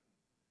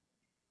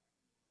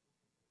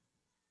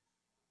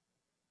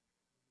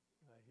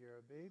hear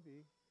a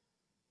baby.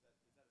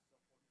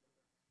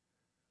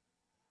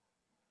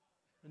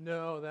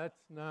 No, that's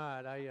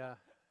not. I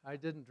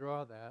didn't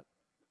draw that.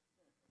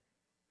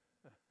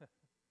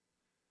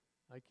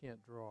 I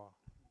can't draw.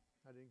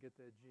 I didn't get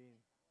that gene.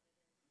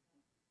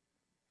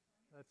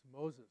 That's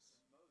Moses,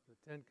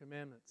 the Ten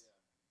Commandments.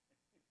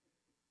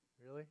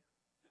 Really?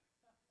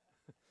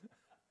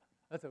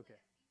 That's okay.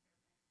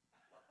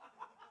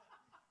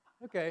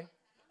 Okay.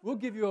 We'll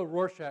give you a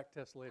Rorschach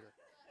test later.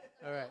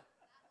 All right.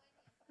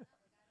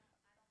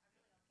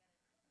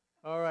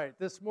 All right.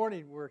 This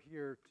morning we're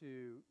here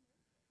to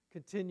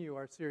continue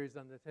our series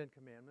on the Ten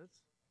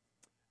Commandments.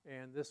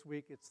 And this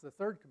week it's the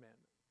third commandment.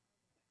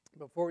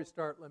 Before we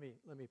start, let me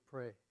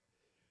pray.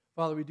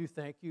 Father, we do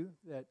thank you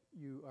that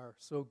you are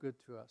so good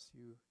to us.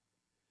 You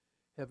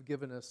have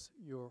given us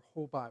your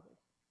whole Bible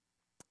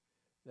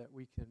that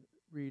we can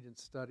read and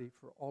study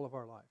for all of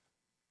our life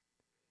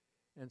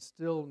and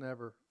still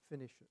never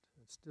finish it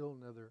and still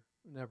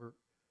never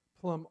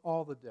plumb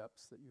all the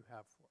depths that you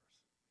have for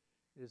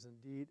us. It is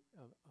indeed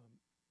an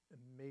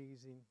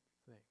amazing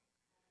thing.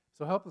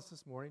 So help us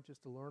this morning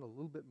just to learn a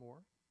little bit more,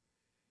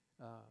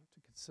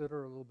 to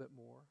consider a little bit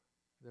more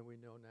than we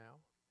know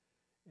now,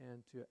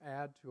 and to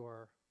add to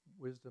our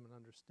wisdom and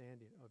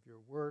understanding of your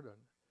word and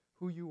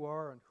who you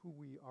are and who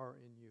we are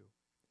in you.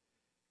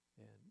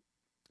 And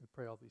we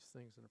pray all these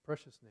things in the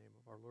precious name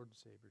of our Lord and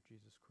Savior,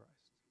 Jesus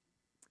Christ.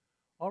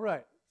 All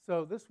right,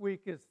 so this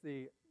week is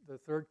the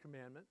third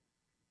commandment.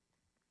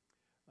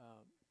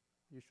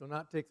 You shall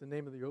not take the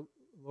name of the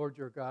Lord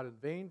your God in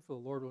vain, for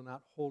the Lord will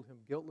not hold him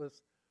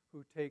guiltless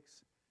who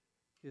takes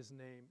his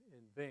name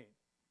in vain.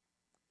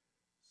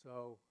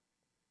 So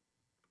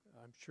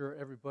I'm sure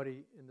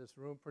everybody in this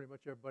room, pretty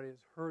much everybody,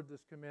 has heard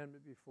this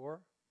commandment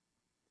before.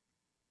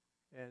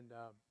 And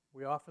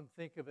we often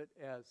think of it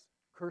as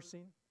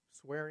cursing,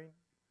 swearing,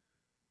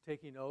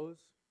 taking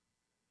oaths.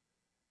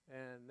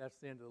 And that's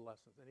the end of the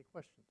lesson. Any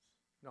questions?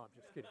 No, I'm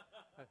just kidding.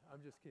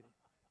 I'm just kidding.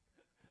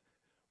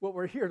 What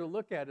we're here to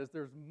look at is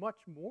there's much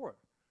more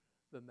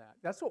than that.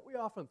 That's what we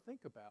often think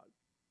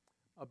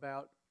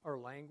about our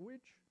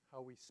language,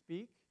 how we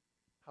speak,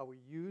 how we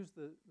use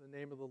the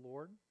name of the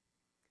Lord.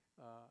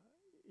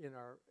 In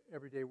our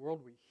everyday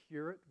world, we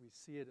hear it, we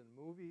see it in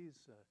movies,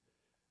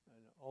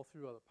 and all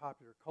through the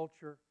popular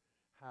culture,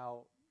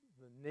 how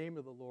the name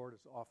of the Lord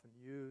is often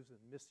used and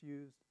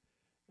misused.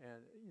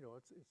 And,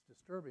 it's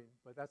disturbing,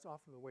 but that's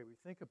often the way we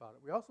think about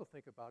it. We also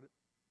think about it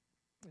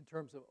in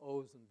terms of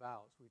oaths and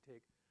vows. We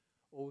take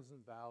oaths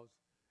and vows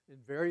in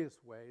various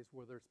ways,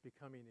 whether it's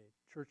becoming a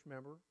church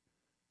member.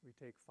 We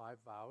take 5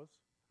 vows.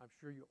 I'm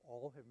sure you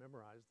all have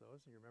memorized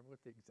those, and you remember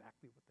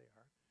exactly what they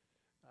are.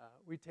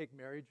 We take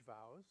marriage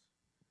vows.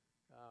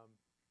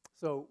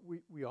 So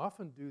we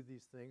often do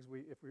these things.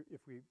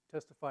 If we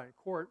testify in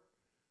court,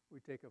 we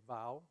take a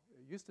vow.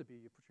 It used to be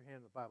you put your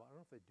hand in the Bible. I don't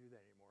know if they do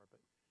that anymore,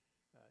 but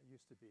it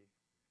used to be.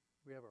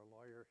 We have our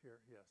lawyer here.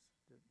 Yes.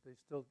 They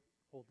still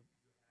hold them.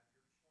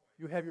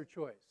 You have your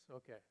choice.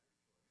 Okay.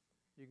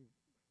 You can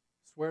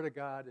swear to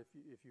God if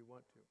you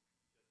want to.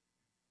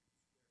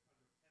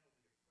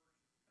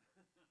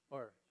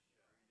 Or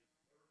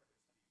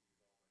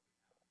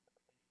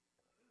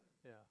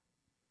yeah.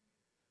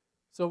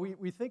 So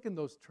we think in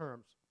those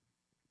terms.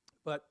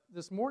 But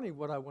this morning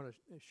what I want to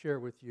share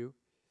with you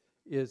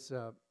is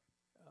a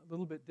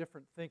little bit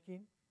different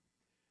thinking.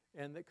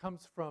 And it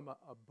comes from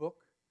a book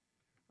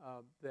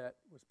that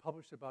was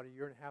published about a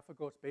year and a half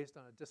ago. It's based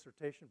on a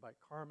dissertation by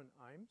Carmen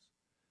Imes,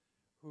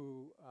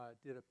 who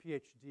did a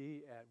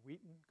PhD at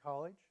Wheaton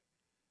College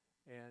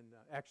and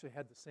actually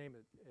had the same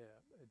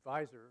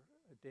advisor,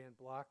 Dan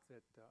Block,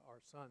 that our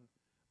son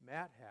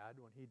Matt had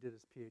when he did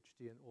his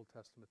PhD in Old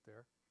Testament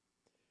there.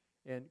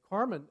 And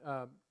Carmen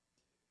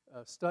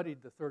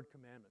studied the third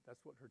commandment.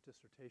 That's what her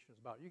dissertation is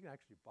about. You can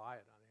actually buy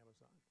it on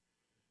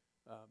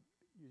Amazon.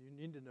 You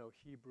need to know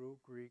Hebrew,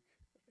 Greek,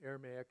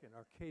 Aramaic, and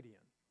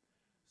Akkadian.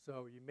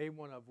 So you may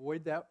want to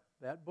avoid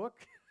that book,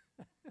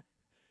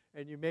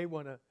 and you may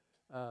want to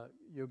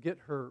you'll get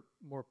her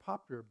more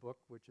popular book,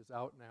 which is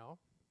out now,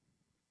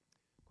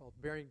 called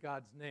Bearing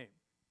God's Name.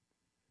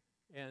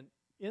 And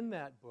in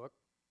that book,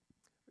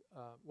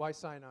 Why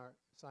Sinai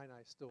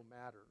Still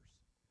Matters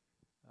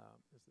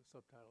is the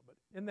subtitle. But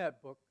in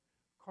that book,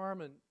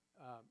 Carmen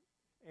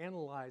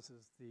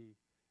analyzes the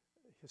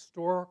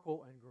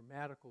historical and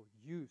grammatical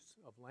use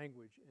of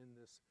language in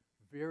this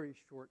very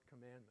short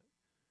commandment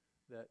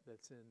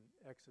that's in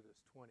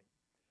Exodus 20.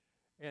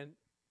 And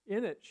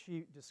in it,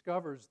 she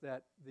discovers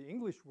that the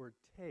English word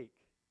take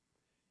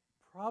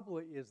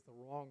probably is the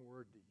wrong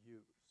word to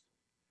use.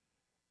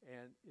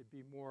 And it'd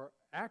be more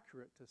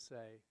accurate to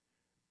say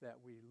that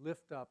we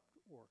lift up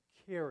or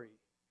carry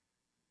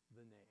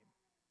the name.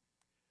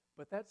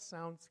 But that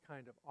sounds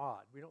kind of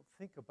odd. We don't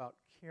think about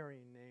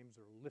carrying names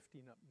or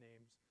lifting up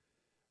names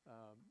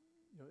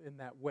in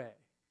that way.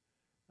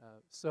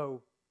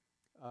 So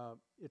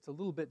it's a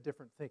little bit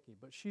different thinking.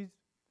 But she's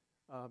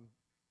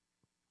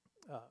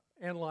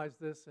analyzed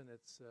this, and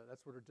that's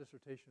what her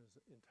dissertation is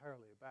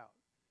entirely about.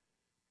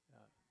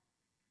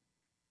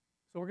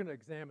 So we're going to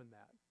examine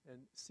that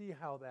and see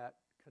how that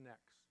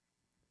connects.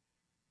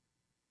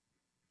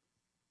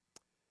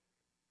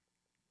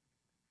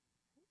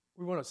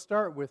 We want to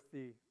start with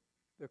the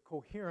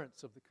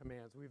coherence of the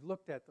commands. We've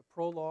looked at the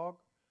prologue,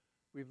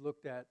 we've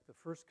looked at the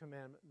first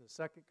commandment and the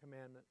second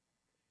commandment,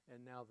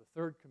 and now the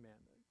third commandment.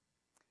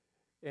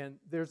 And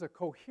there's a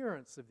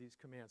coherence of these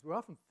commands. We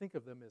often think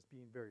of them as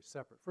being very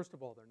separate. First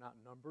of all, they're not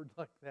numbered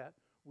like that.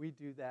 We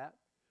do that.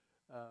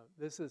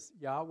 This is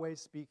Yahweh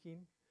speaking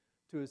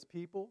to his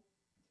people.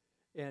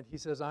 And he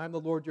says, I am the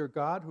Lord your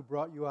God who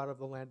brought you out of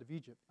the land of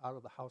Egypt, out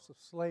of the house of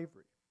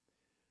slavery.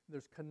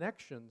 There's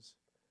connections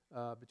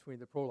between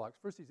the prologues.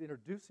 First, he's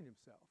introducing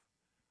himself.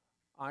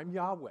 I'm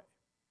Yahweh,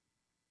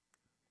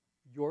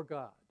 your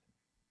God,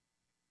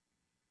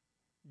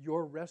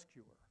 your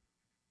rescuer,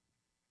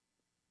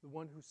 the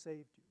one who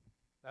saved you.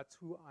 That's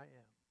who I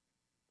am.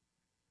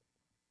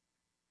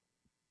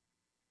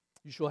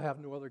 You shall have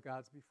no other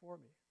gods before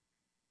me.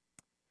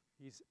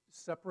 He's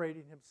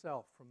separating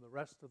himself from the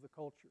rest of the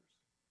cultures,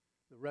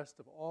 the rest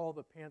of all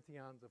the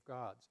pantheons of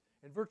gods,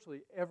 and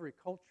virtually every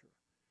culture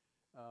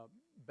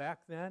back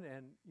then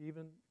and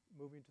even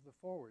moving to the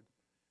forward.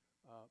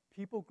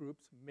 People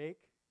groups make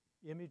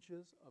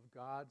images of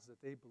gods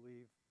that they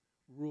believe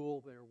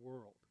rule their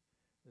world.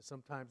 And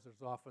sometimes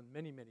there's often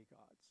many, many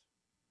gods.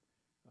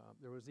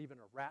 There was even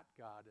a rat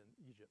god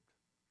in Egypt.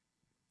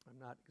 I'm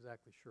not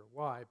exactly sure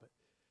why,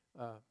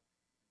 but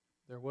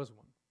there was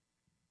one.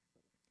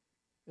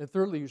 And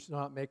thirdly, you should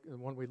not make, the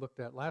one we looked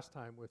at last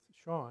time with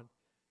Sean,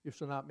 you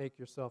shall not make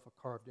yourself a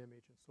carved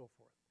image and so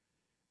forth.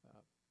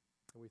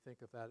 And we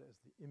think of that as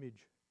the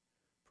image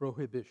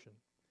prohibition.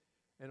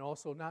 And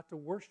also not to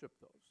worship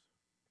those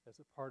as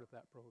a part of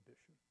that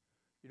prohibition.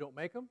 You don't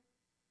make them,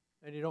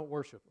 and you don't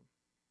worship them.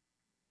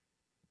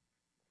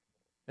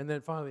 And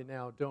then finally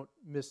now, don't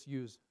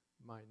misuse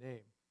my name.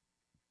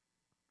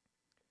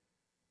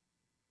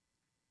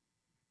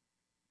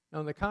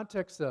 Now in the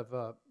context of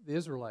the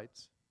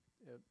Israelites,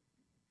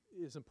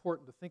 is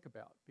important to think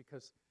about,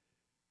 because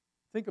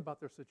think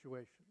about their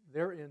situation.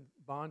 They're in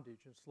bondage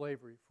and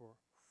slavery for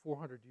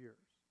 400 years.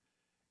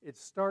 It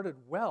started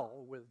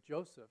well with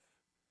Joseph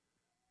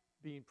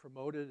being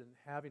promoted and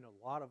having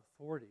a lot of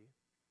authority,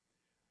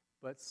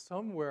 but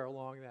somewhere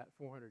along that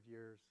 400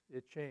 years,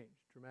 it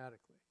changed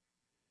dramatically.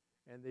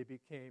 And they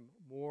became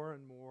more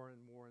and more and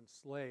more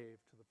enslaved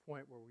to the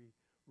point where we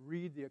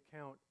read the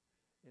account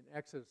in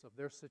Exodus of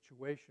their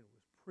situation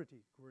was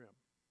pretty grim,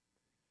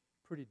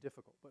 pretty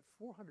difficult. But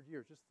 400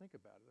 years, just think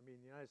about it. I mean,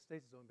 the United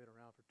States has only been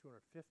around for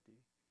 250.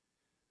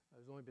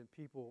 There's only been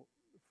people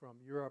from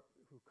Europe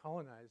who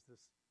colonized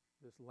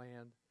this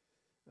land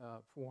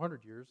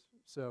 400 years.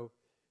 So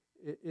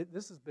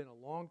this has been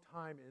a long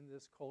time in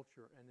this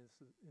culture and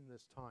in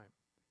this time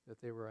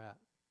that they were at.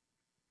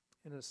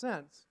 In a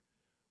sense,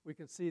 we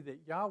can see that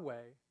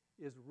Yahweh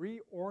is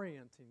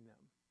reorienting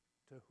them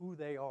to who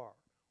they are,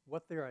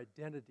 what their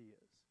identity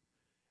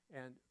is,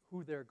 and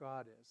who their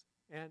God is,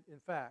 and in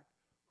fact,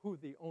 who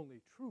the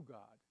only true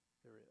God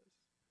there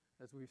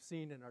is. As we've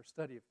seen in our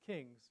study of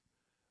Kings,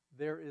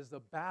 there is a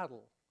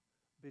battle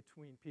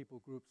between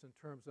people groups in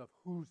terms of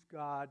whose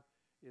God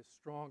is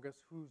strongest,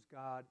 whose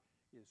God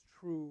is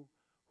true,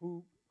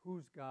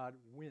 whose God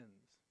wins.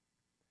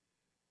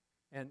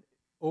 And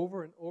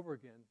over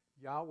again,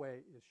 Yahweh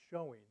is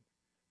showing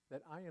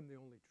that I am the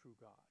only true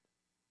God.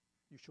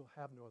 You shall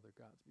have no other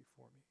gods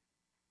before me.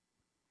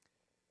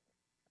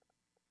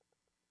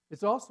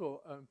 It's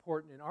also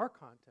important in our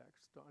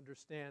context to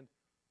understand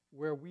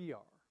where we are,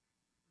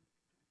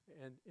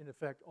 and in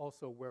effect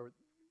also where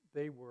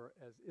they were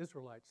as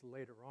Israelites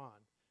later on,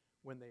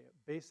 when they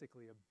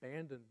basically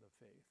abandoned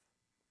the faith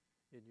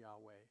in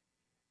Yahweh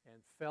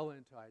and fell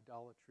into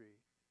idolatry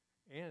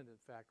and in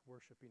fact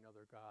worshiping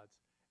other gods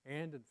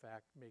and in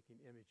fact making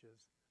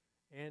images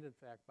and in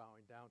fact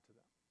bowing down to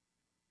them.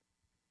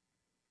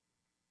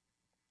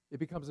 It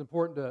becomes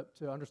important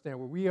to understand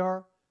where we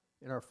are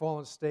in our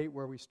fallen state,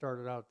 where we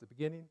started out at the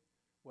beginning,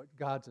 what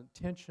God's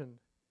intention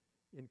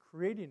in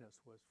creating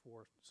us was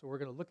for. So we're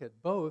going to look at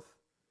both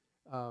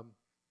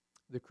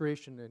the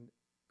creation and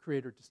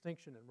creator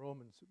distinction in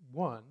Romans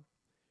 1,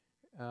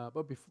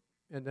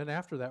 and then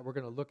after that we're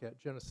going to look at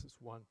Genesis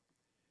 1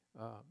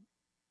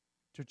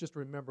 to just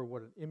remember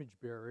what an image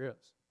bearer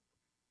is.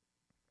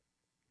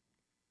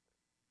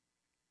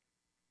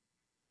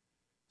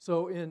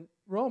 So in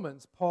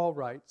Romans, Paul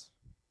writes,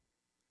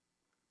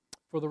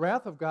 "For the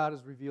wrath of God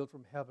is revealed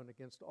from heaven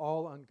against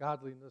all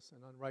ungodliness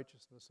and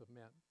unrighteousness of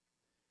men,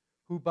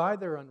 who by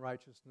their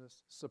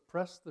unrighteousness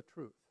suppress the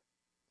truth.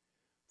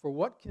 For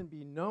what can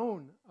be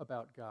known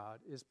about God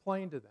is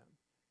plain to them,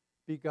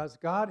 because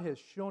God has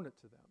shown it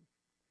to them.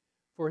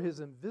 For his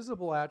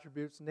invisible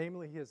attributes,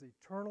 namely his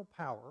eternal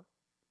power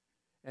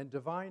and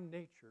divine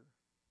nature,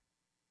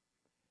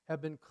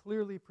 have been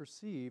clearly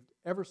perceived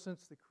ever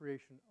since the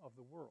creation of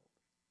the world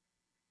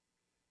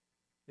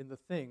in the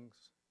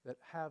things that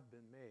have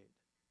been made.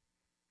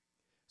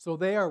 So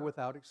they are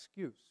without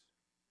excuse.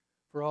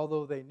 For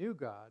although they knew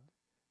God,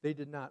 they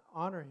did not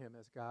honor him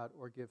as God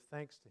or give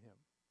thanks to him.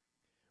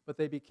 But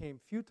they became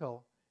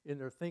futile in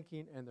their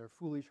thinking, and their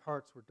foolish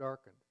hearts were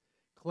darkened.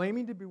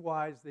 Claiming to be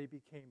wise, they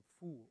became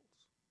fools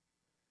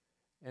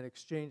and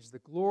exchanged the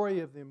glory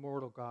of the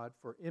immortal God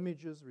for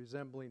images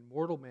resembling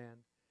mortal man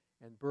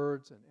and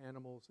birds and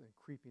animals and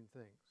creeping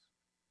things.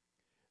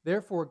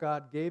 Therefore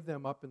God gave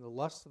them up in the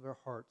lusts of their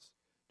hearts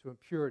to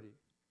impurity,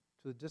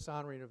 to the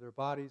dishonoring of their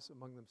bodies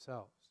among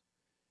themselves,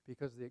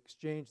 because they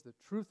exchanged the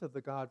truth of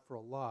the God for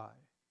a lie,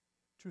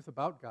 truth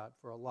about God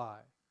for a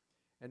lie,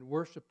 and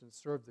worshipped and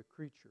served the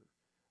creature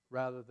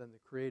rather than the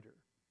Creator,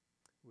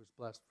 who is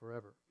blessed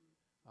forever.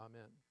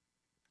 Amen.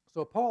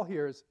 So Paul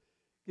here is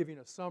giving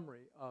a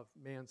summary of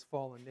man's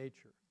fallen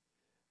nature.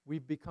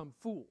 We've become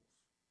fools.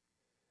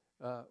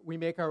 We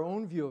make our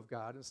own view of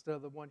God instead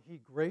of the one he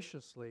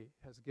graciously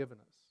has given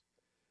us.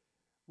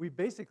 We've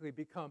basically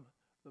become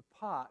the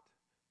pot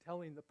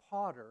telling the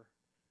potter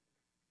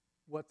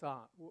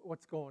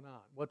what's going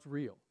on, what's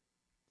real.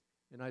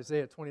 In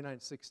Isaiah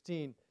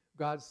 29:16,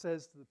 God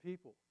says to the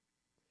people,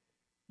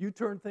 you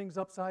turn things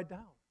upside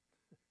down.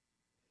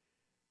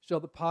 Shall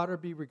the potter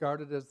be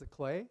regarded as the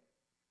clay?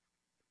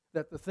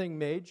 That the thing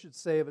made should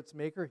say of its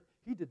maker,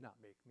 he did not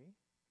make me.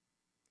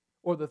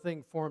 Or the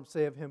thing formed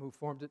say of him who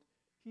formed it,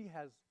 he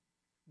has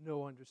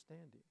no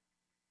understanding.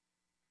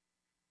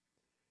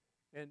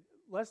 And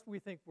lest we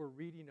think we're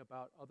reading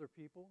about other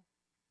people,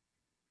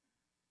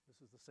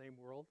 this is the same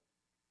world,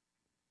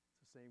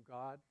 it's the same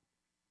God,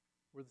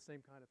 we're the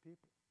same kind of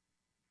people.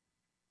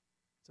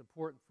 It's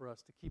important for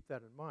us to keep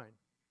that in mind.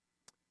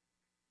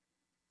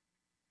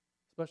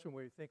 Especially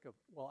when we think of,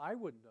 well, I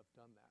wouldn't have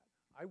done that.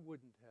 I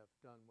wouldn't have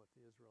done what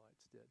the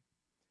Israelites did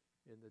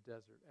in the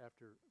desert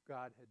after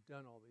God had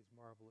done all these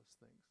marvelous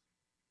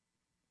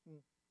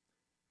things.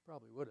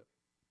 Probably would have.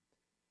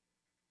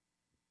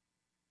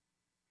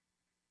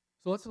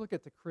 So let's look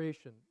at the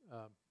creation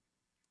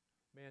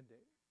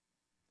mandate.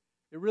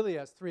 It really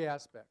has three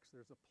aspects.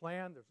 There's a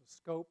plan, there's a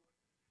scope,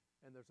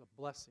 and there's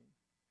a blessing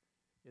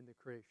in the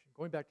creation.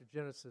 Going back to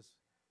Genesis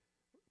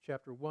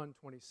chapter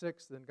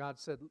 1:26, then God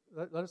said,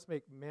 let us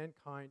make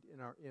mankind in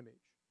our image,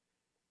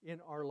 in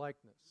our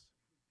likeness,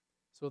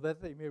 so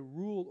that they may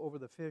rule over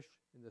the fish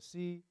in the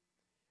sea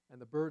and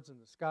the birds in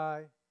the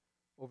sky,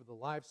 over the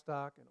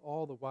livestock and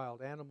all the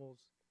wild animals,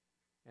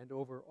 and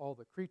over all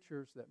the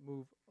creatures that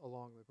move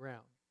along the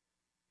ground.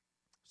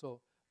 So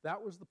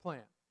that was the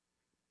plan.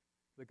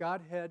 The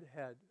Godhead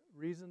had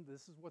reasoned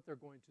this is what they're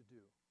going to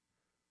do.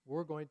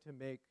 We're going to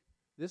make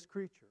this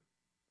creature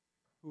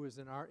who is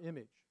in our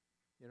image,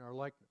 in our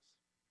likeness.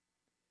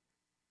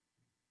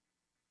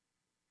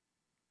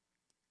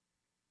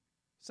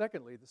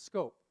 Secondly, the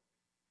scope.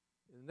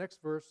 In the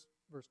next verse,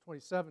 verse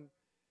 27,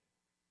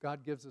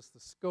 God gives us the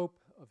scope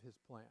of his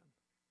plan.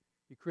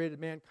 He created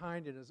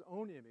mankind in his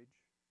own image.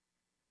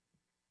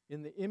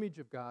 In the image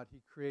of God,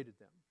 he created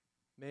them.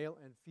 Male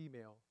and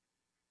female,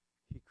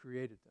 he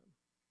created them.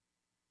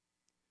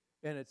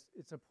 And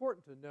it's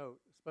important to note,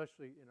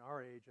 especially in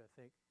our age, I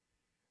think,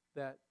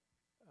 that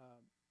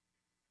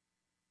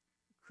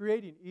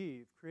creating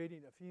Eve,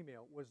 creating a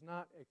female, was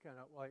not a kind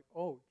of like,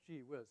 oh,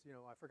 gee whiz,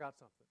 I forgot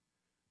something.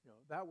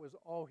 That was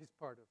always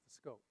part of the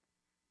scope.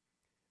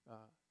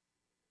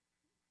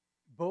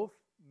 Both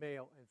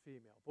male and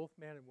female, both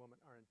man and woman,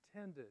 are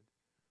intended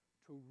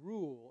to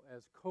rule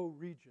as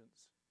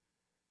co-regents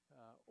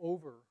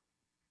over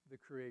the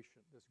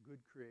creation, this good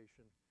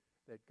creation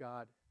that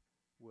God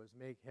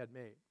had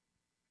made.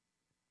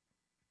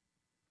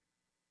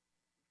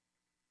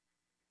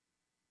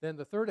 Then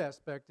the third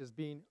aspect of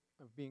being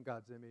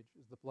God's image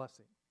is the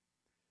blessing.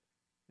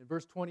 In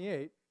verse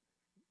 28,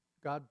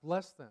 God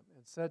blessed them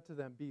and said to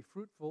them, be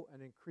fruitful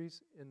and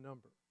increase in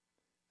number.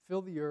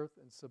 Fill the earth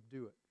and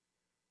subdue it.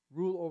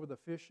 Rule over the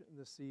fish in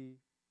the sea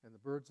and the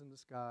birds in the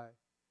sky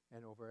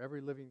and over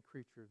every living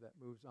creature that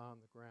moves on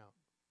the ground.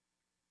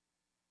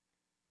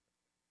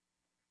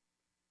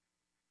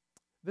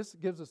 This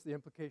gives us the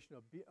implication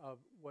of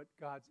what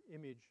God's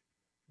image,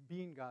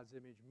 being God's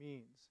image,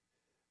 means.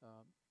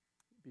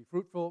 Be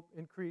fruitful,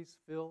 increase,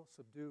 fill,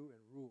 subdue,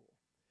 and rule.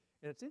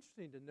 And it's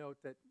interesting to note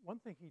that one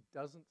thing he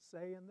doesn't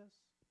say in this,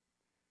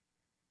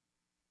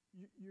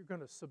 you're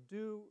going to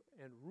subdue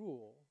and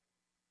rule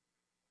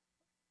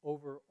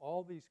over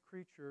all these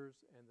creatures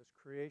and this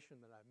creation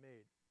that I've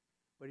made.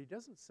 But he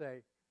doesn't say,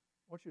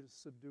 I want you to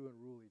subdue and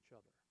rule each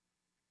other.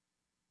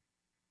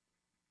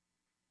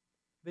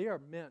 They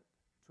are meant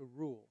to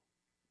rule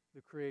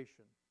the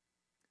creation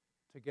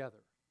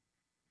together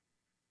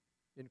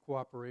in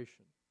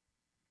cooperation.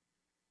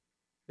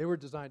 They were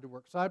designed to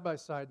work side by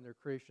side in their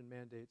creation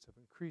mandates of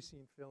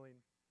increasing, filling,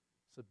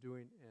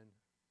 subduing, and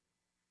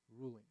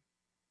ruling.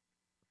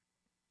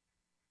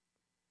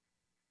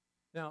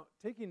 Now,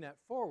 taking that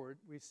forward,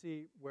 we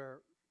see where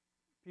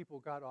people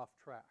got off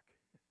track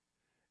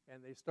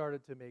and they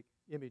started to make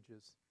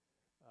images.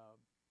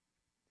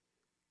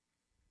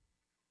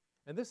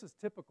 And this is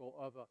typical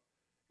of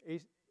an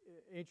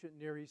ancient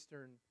Near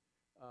Eastern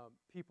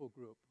people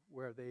group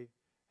where they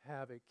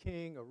have a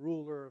king, a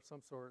ruler of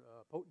some sort,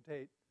 a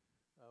potentate,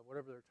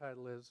 whatever their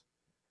title is,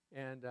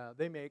 and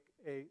they make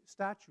a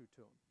statue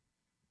to him.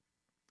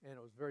 And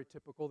it was very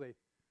typical. They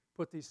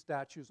put these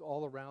statues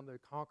all around the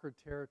conquered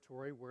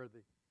territory where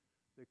the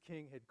the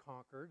king had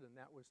conquered, and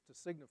that was to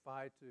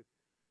signify to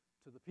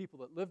the people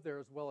that lived there,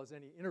 as well as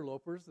any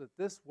interlopers, that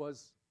this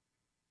was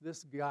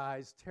this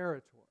guy's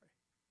territory.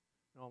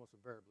 And almost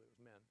invariably it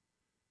was men.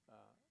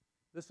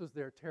 This was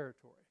their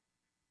territory.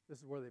 This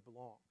is where they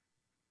belonged.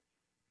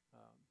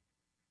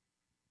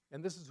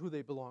 And this is who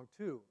they belonged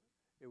to.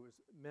 It was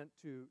meant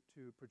to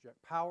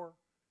project power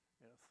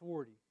and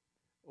authority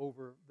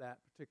over that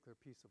particular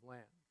piece of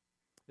land.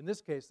 In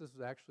this case, this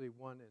was actually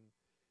one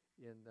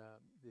in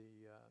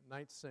the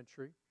 9th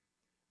century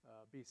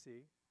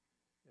BC,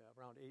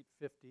 around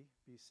 850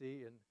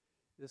 BC, and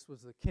this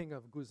was the king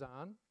of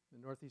Guzan, the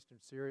northeastern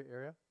Syria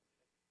area,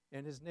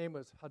 and his name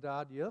was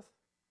Hadad-Yith,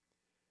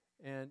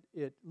 and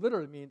it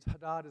literally means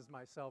Hadad is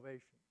my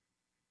salvation.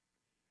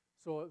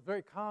 So it's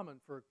very common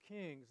for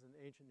kings in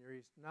the ancient Near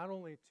East not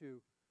only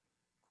to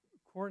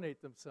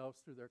coronate themselves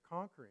through their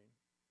conquering,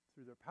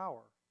 through their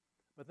power,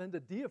 but then to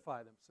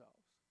deify themselves,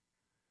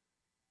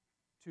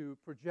 to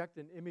project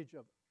an image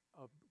of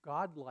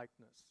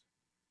godlikeness,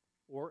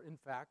 or in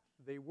fact,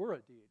 they were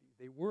a deity,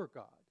 they were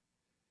God.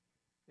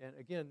 And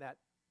again, that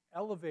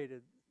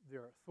elevated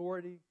their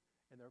authority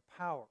and their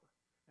power,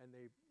 and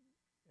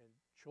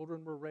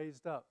children were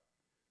raised up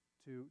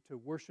to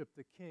worship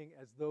the king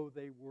as though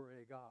they were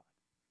a god.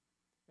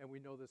 And we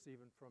know this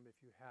even from, if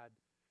you had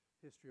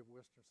history of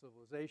Western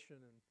civilization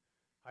in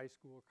high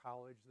school or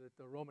college, that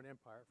the Roman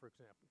Empire, for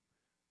example,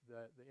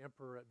 the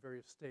emperor at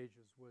various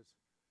stages was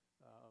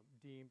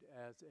deemed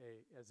as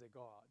a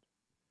god,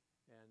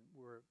 and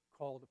were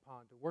called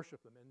upon to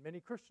worship them. And many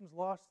Christians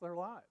lost their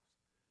lives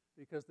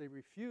because they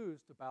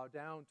refused to bow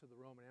down to the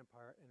Roman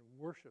Empire and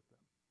worship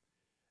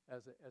them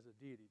as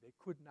a deity. They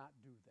could not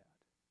do that.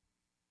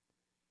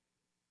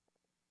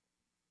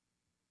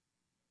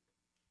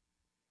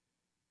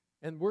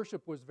 And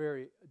worship was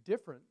very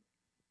different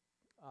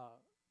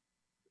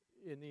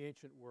in the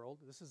ancient world.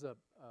 This is a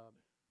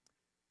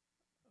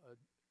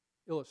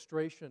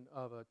illustration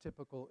of a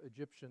typical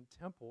Egyptian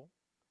temple.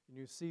 And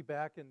you see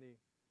back in the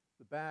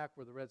back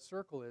where the red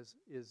circle is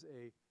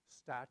a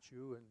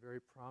statue in very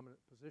prominent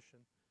position.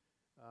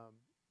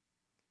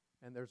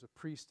 And there's a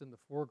priest in the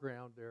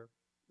foreground there,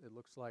 it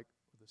looks like,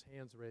 with his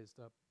hands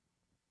raised up.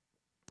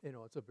 You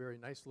know, it's a very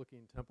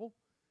nice-looking temple.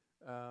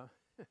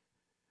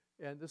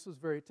 And this was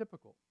very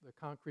typical. The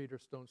concrete or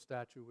stone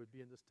statue would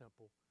be in this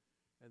temple,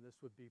 and this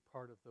would be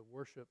part of the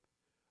worship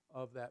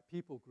of that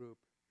people group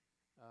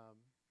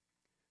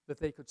that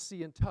they could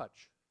see and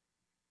touch.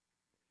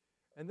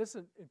 And this,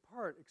 in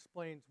part,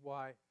 explains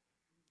why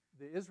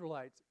the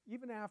Israelites,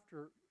 even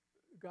after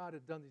God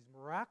had done these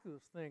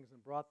miraculous things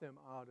and brought them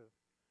out of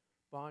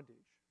bondage,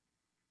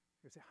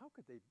 you say, how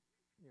could they,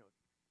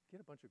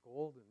 get a bunch of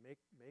gold and make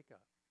a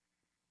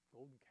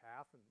golden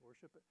calf and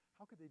worship it?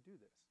 How could they do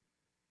this?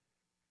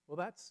 Well,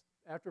 that's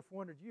after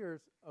 400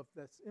 years of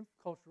this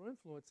cultural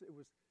influence. It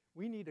was,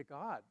 we need a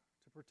God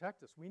to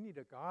protect us. We need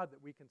a God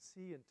that we can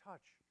see and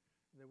touch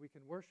and that we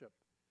can worship.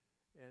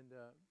 And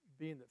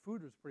being that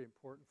food was pretty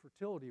important,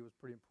 fertility was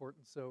pretty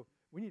important, so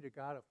we need a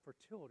God of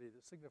fertility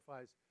that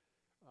signifies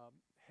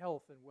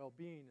health and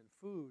well-being and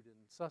food and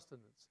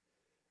sustenance.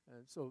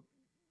 And so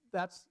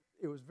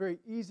it was very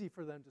easy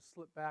for them to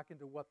slip back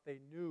into what they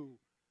knew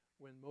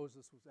when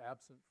Moses was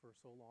absent for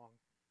so long,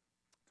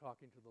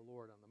 talking to the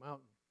Lord on the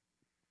mountain.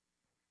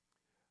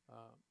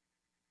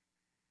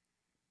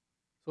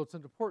 So it's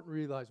important to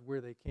realize where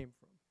they came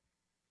from.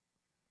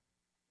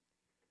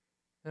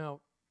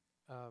 Now,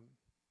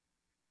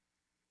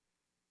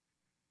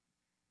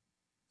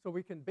 so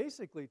we can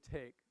basically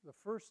take the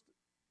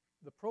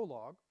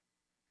prologue,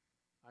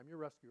 I'm your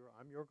rescuer,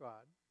 I'm your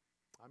God,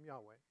 I'm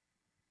Yahweh,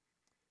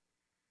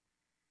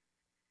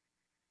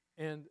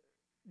 and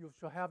you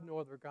shall have no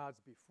other gods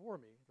before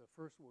me, what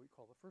we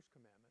call the first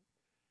commandment,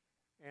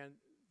 and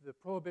the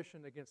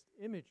prohibition against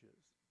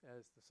images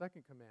as the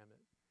second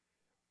commandment,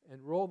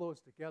 and roll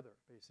those together,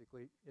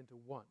 basically, into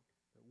one.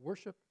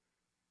 Worship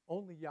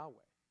only Yahweh.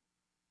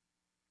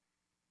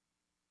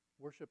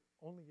 Worship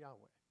only Yahweh.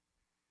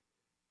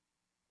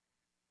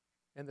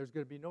 And there's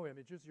going to be no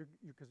images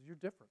because you're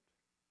different.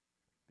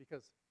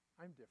 Because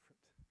I'm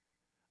different.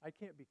 I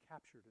can't be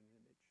captured in an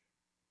image.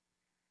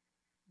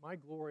 My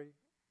glory,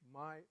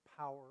 my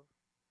power,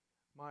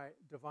 my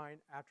divine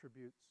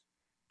attributes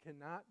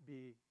cannot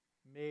be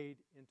made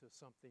into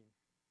something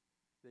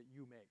that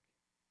you make.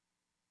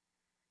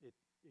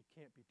 It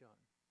can't be done.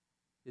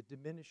 It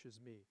diminishes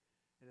me.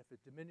 And if it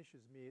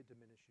diminishes me, it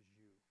diminishes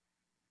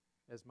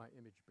you as my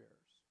image bearers.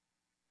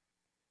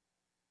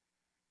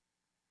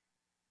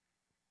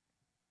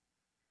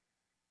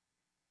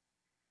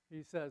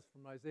 He says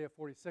from Isaiah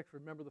 46,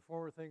 remember the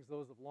former things,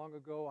 those of long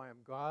ago. I am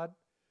God.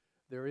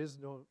 There is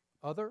no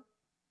other.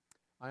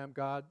 I am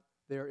God.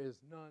 There is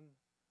none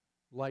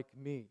like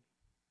me.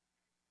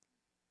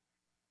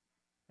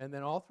 And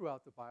then all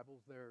throughout the Bible,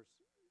 there's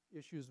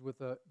issues with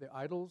the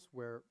idols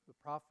where the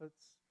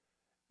prophets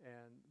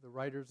and the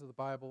writers of the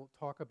Bible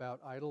talk about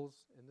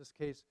idols. In this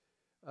case,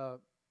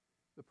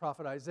 the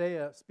prophet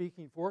Isaiah,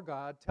 speaking for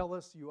God, tell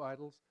us, you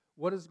idols,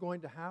 what is going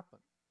to happen.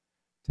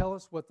 Tell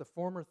us what the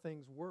former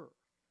things were.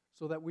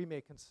 so that we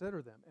may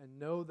consider them and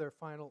know their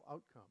final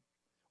outcome,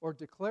 or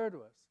declare to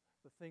us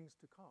the things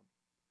to come.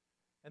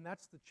 And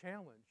that's the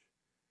challenge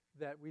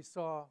that we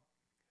saw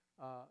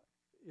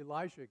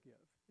Elijah give,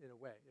 in a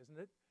way, isn't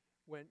it?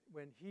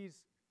 When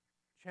he's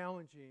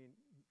challenging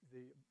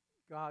the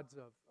gods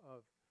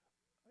of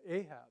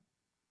Ahab,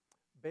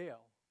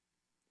 Baal,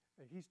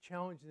 and he's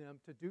challenging them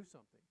to do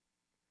something.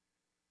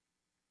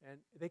 And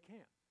they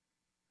can't.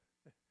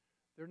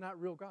 They're not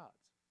real gods.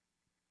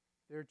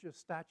 They're just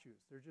statues.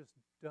 They're just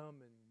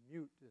dumb and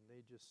mute, and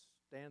they just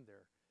stand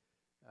there.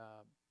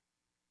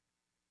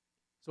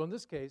 So in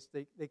this case,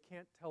 they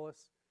can't tell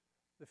us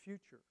the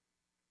future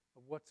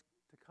of what's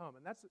to come.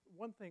 And that's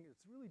one thing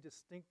that's really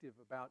distinctive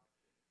about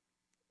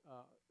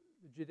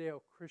the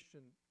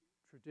Judeo-Christian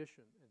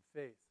tradition and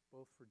faith,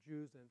 both for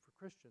Jews and for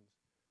Christians,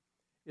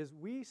 is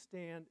we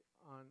stand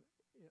on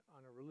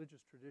a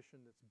religious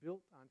tradition that's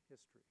built on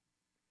history.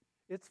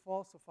 It's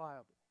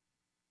falsifiable.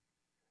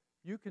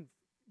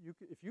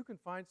 If you can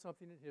find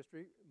something in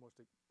history, the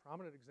most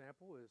prominent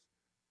example is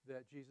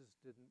that Jesus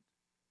didn't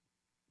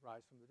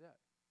rise from the dead.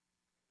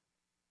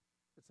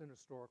 It's an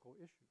historical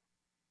issue.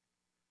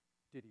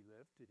 Did he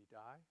live? Did he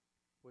die?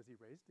 Was he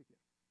raised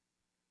again?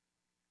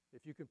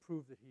 If you can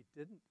prove that he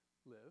didn't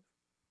live,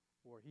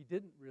 or he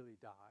didn't really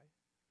die,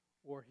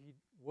 or he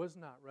was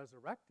not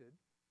resurrected,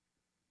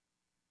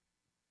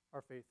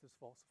 our faith is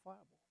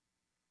falsifiable.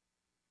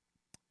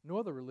 No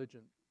other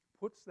religion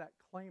puts that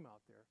claim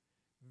out there,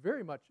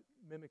 very much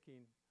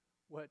mimicking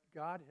what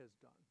God has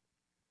done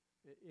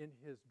in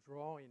his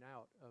drawing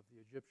out of the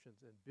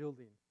Egyptians and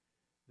building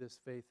this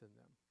faith in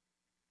them.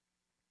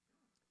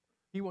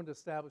 He wanted to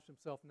establish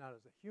himself not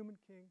as a human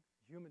king,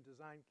 human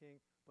design king,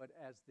 but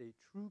as the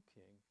true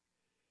king.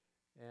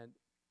 And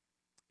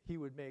he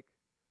would make,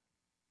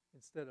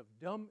 instead of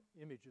dumb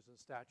images and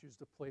statues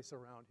to place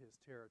around his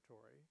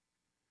territory,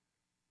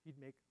 he'd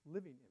make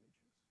living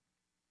images,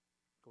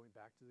 going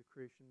back to the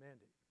creation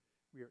mandate.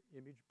 We are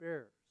image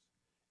bearers.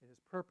 And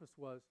his purpose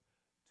was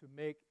to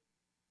make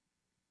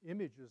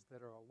images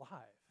that are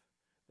alive,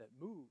 that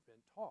move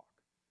and talk,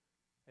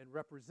 and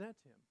represent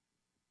him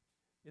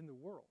in the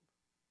world,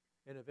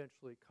 and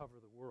eventually cover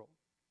the world.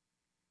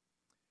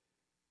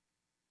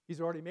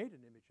 He's already made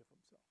an image of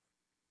himself.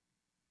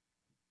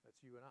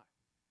 That's you and I.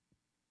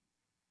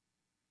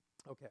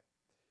 Okay.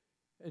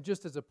 And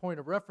just as a point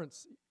of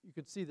reference, you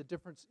could see the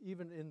difference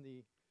even in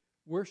the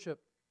worship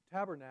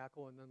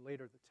tabernacle and then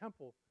later the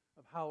temple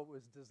of how it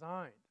was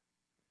designed.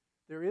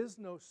 There is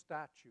no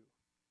statue.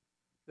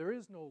 There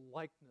is no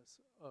likeness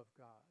of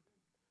God.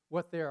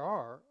 What there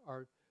are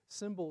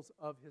symbols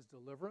of his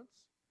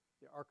deliverance,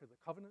 the Ark of the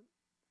Covenant,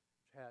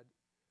 which had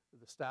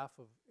the staff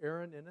of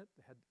Aaron in it,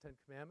 that had the Ten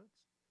Commandments,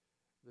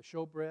 the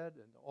showbread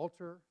and the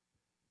altar.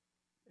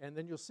 And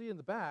then you'll see in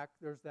the back,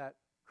 there's that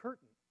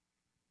curtain.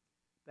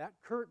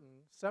 That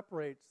curtain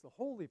separates the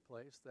holy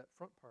place, that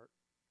front part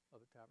of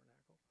the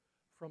tabernacle,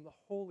 from the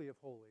Holy of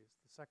Holies,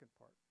 the second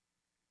part.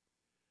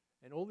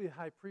 And only the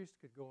high priest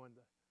could go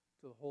into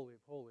the Holy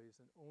of Holies,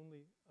 and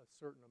only a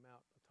certain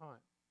amount of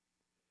time.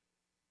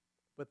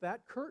 But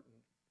that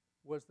curtain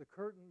was the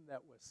curtain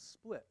that was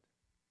split.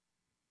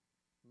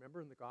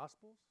 Remember in the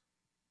Gospels?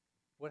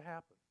 What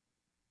happened?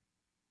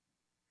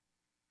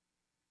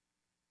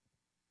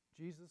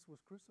 Jesus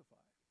was crucified.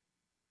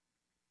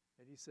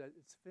 And he said,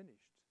 it's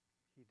finished.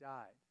 He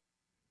died.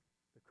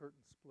 The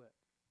curtain split.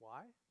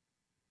 Why?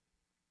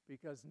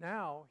 Because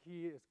now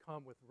he has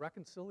come with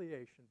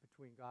reconciliation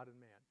between God and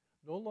man.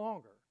 No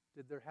longer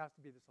did there have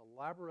to be this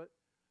elaborate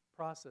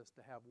process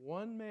to have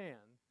one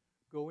man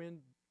go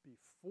in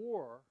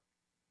before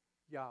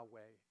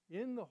Yahweh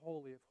in the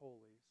Holy of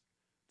Holies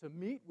to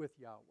meet with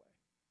Yahweh.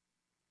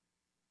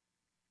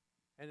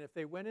 And if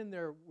they went in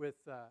there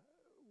with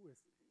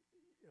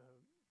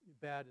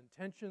bad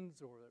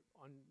intentions or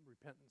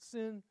unrepentant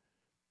sin,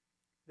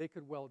 they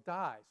could well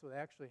die. So they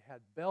actually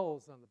had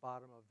bells on the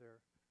bottom of their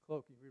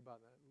cloak. You read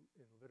about that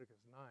in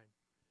Leviticus 9.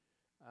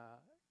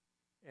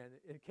 And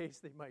in case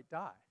they might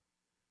die.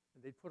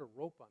 And they'd put a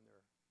rope on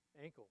their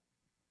ankle.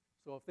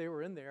 So if they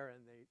were in there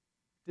and they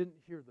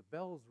didn't hear the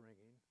bells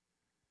ringing,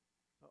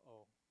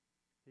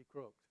 he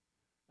croaked.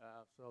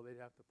 So they'd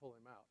have to pull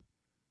him out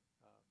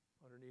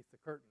underneath the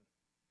curtain.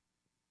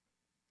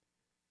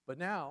 But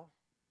now,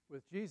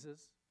 with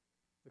Jesus,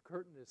 the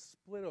curtain is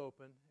split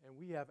open, and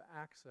we have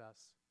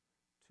access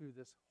to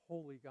this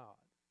holy God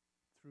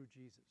through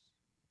Jesus.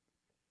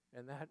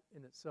 And that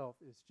in itself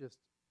is just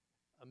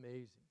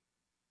amazing.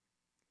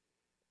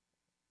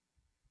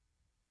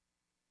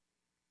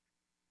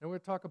 And we're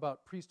going to talk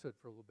about priesthood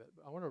for a little bit.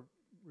 But I want to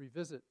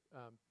revisit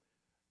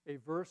a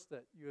verse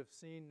that you have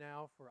seen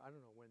now for, I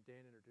don't know when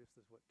Dan introduced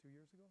this, 2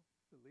 years ago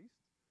at least?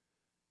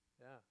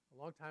 Yeah, a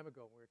long time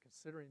ago when we were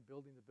considering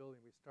building the building,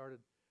 we started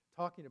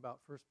talking about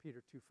 1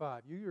 Peter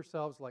 2:5. You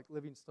yourselves, like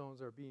living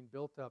stones, are being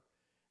built up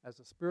as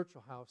a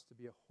spiritual house to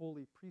be a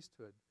holy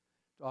priesthood,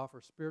 to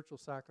offer spiritual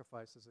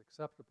sacrifices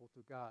acceptable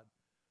to God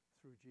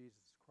through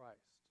Jesus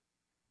Christ.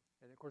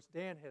 And of course,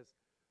 Dan has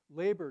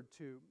labored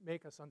to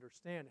make us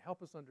understand,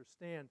 help us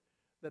understand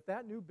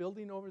that new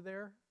building over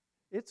there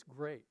It's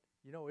great.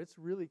 You know, it's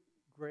really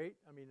great.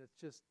 I mean,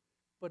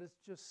 but it's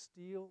just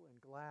steel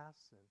and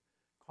glass and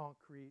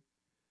concrete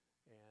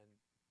and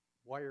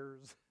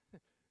wires,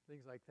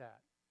 things like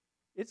that.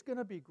 It's going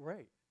to be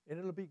great, and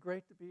it'll be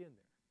great to be in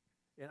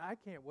there. And I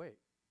can't wait.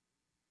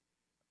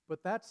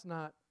 But that's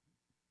not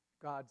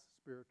God's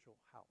spiritual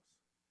house.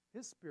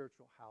 His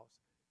spiritual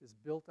house is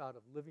built out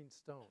of living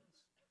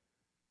stones.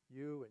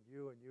 You and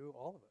you and you,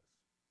 all of us.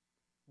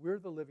 We're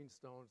the living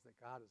stones that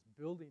God is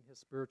building his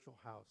spiritual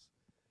house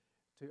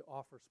to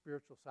offer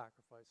spiritual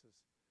sacrifices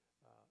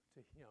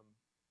to him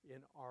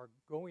in our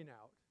going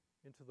out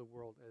into the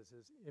world as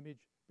his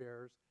image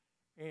bearers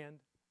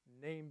and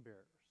name bearers.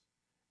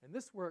 And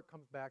this is where it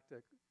comes back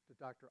to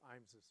Dr.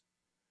 Imes's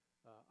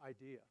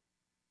idea,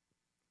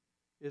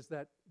 is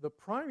that the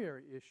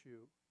primary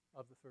issue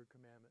of the third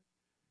commandment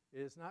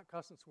is not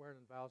cussing, swearing,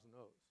 and vows and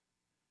oaths.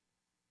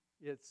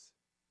 It's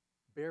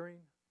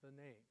bearing the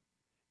name.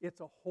 It's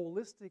a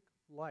holistic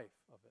life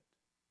of it.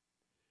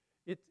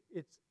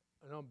 It's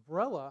an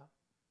umbrella.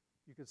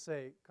 You could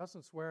say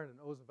cussing, swearing, and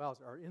oaths and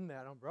vows are in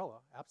that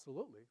umbrella.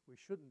 Absolutely. We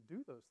shouldn't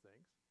do those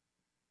things.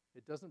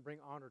 It doesn't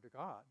bring honor to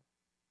God.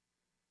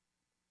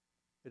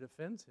 It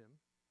offends him.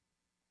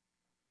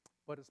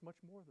 But it's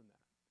much more than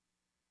that.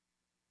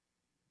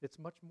 It's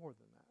much more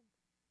than that.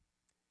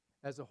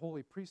 As a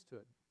holy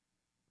priesthood,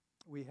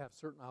 we have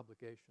certain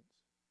obligations.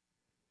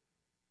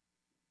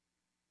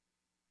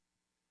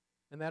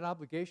 And that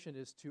obligation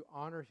is to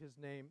honor his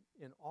name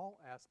in all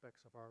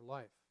aspects of our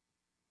life.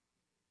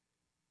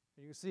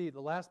 And you can see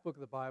the last book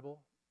of the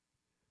Bible,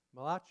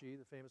 Malachi,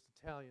 the famous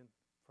Italian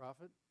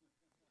prophet,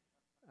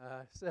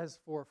 says,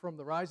 "For from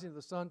the rising of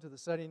the sun to the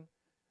setting,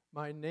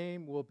 my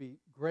name will be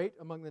great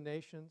among the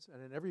nations,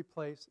 and in every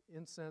place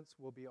incense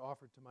will be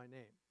offered to my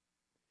name,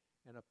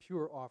 and a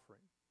pure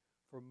offering.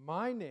 For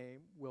my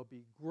name will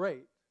be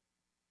great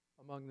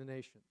among the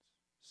nations,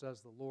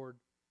 says the Lord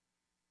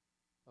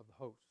of the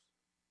hosts."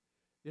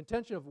 The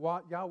intention of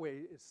Yahweh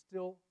is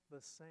still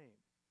the same,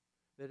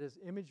 that his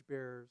image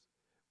bearers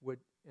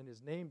and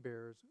his name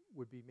bearers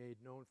would be made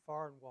known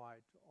far and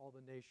wide to all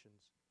the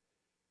nations,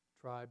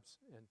 tribes,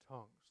 and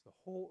tongues. The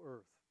whole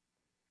earth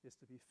is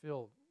to be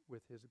filled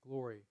with his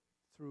glory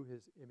through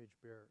his image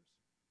bearers.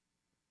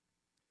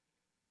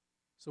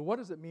 So what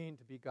does it mean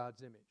to be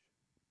God's image?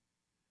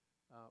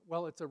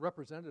 Well, it's a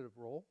representative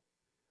role.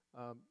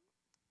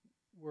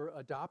 We're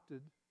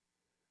adopted,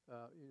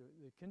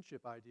 the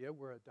kinship idea,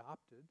 we're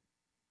adopted.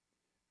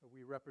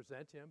 We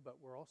represent him, but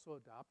we're also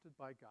adopted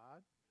by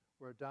God.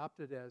 We're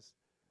adopted as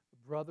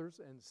brothers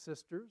and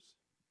sisters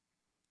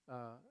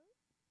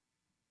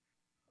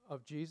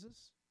of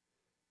Jesus.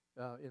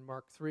 In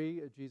Mark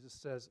 3, Jesus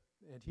says,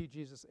 "And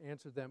Jesus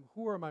answered them,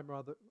 'Who are my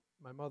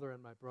mother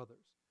and my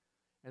brothers?'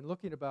 And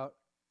looking about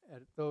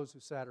at those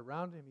who sat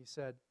around him, he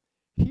said,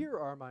 'Here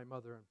are my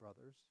mother and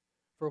brothers.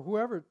 For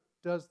whoever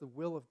does the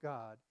will of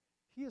God,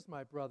 he is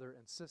my brother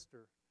and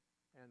sister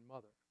and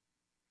mother.'"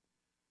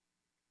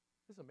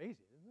 This is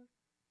amazing, isn't it?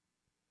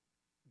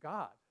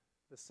 God,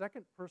 the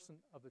second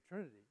person of the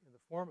Trinity, in the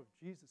form of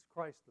Jesus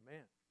Christ, the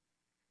man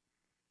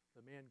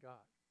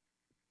God,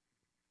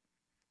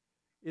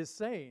 is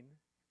saying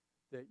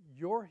that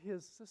you're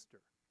his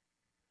sister,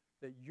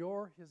 that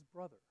you're his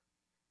brother.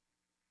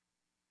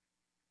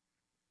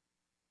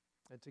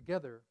 And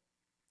together,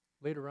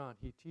 later on,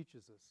 he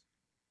teaches us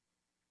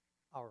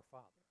our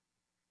Father.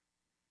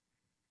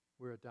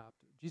 We're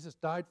adopted. Jesus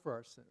died for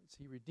our sins.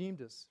 He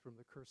redeemed us from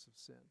the curse of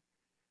sin.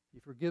 He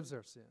forgives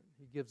our sin.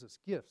 He gives us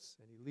gifts,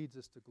 and he leads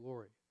us to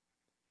glory.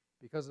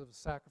 Because of his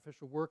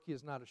sacrificial work, he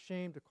is not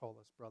ashamed to call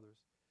us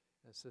brothers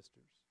and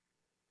sisters.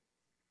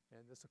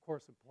 And this, of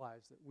course,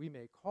 implies that we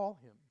may call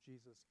him,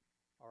 Jesus,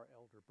 our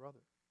elder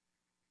brother.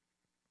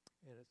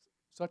 And it's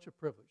such a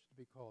privilege to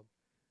be called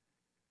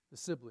the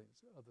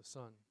siblings of the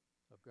Son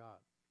of God.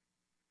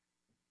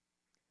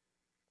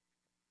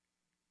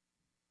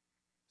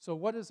 So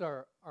what is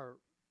our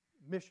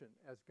mission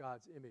as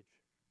God's image?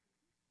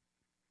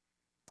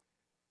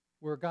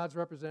 We're God's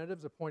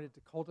representatives appointed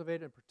to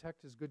cultivate and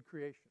protect his good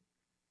creation.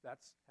 That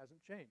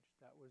hasn't changed.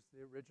 That was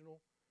the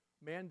original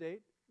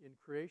mandate in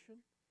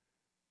creation,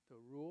 to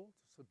rule,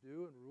 to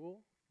subdue and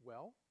rule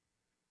well,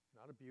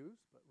 not abuse,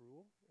 but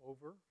rule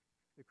over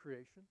the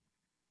creation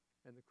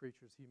and the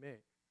creatures he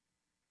made.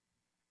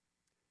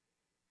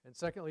 And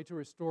secondly, to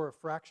restore a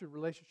fractured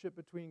relationship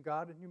between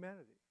God and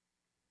humanity.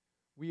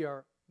 We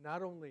are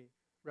not only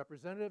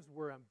representatives,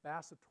 we're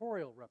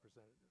ambassadorial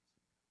representatives.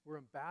 We're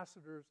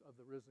ambassadors of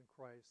the risen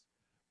Christ.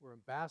 We're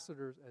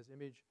ambassadors as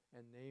image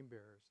and name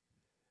bearers.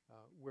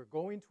 We're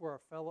going to our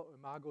fellow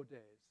imago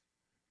Deis,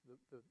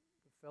 the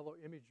fellow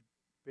image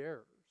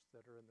bearers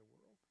that are in the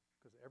world,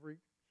 because every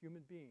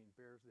human being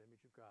bears the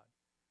image of God.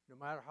 No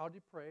matter how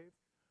depraved,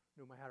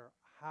 no matter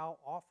how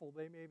awful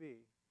they may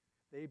be,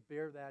 they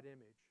bear that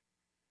image,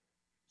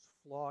 as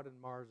flawed and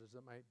marred as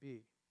it might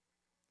be.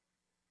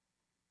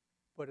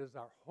 But it is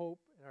our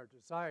hope and our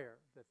desire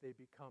that they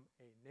become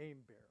a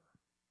name bearer,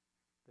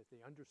 that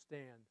they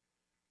understand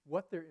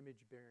what their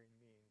image bearing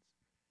means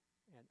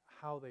and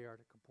how they are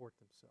to comport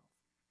themselves.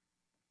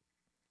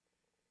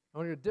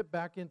 I'm going to dip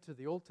back into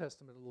the Old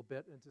Testament a little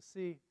bit and to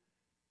see,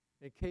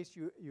 in case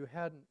you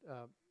hadn't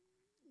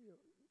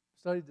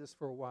studied this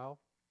for a while,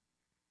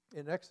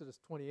 in Exodus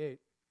 28,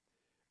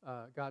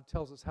 God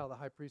tells us how the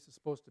high priest is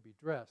supposed to be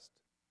dressed.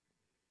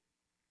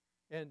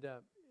 And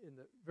in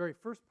the very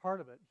first part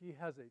of it, he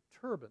has a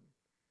turban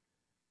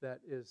that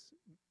is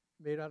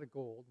made out of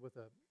gold with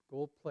a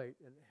gold plate,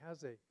 and it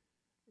has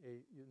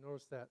you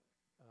notice that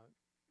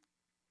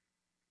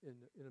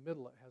in the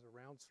middle it has a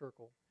round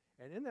circle,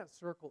 and in that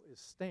circle is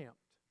stamped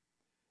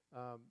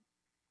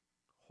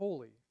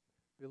holy,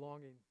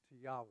 belonging to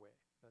Yahweh.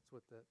 That's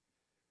what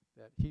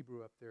that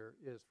Hebrew up there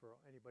is for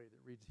anybody that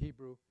reads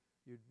Hebrew.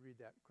 You'd read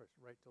that, of course,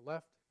 right to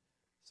left.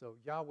 So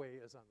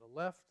Yahweh is on the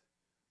left.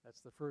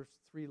 That's the first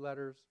three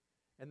letters.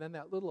 And then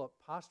that little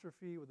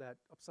apostrophe with that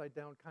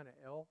upside-down kind of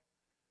L,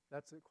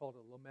 that's called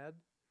a lamed.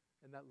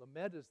 And that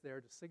lamed is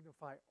there to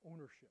signify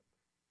ownership.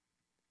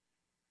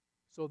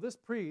 So this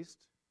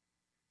priest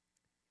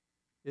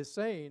is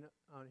saying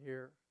on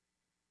here,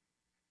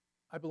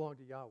 I belong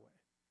to Yahweh.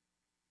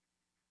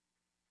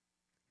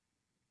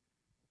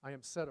 I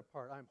am set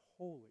apart. I am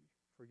holy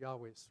for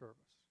Yahweh's service.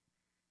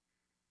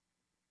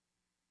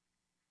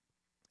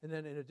 And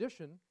then in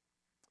addition,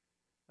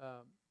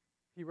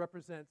 he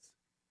represents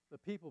the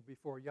people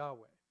before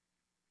Yahweh.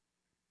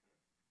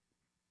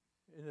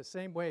 In the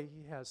same way,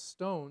 he has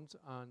stones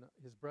on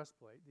his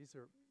breastplate. These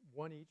are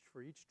one each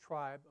for each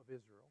tribe of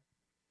Israel.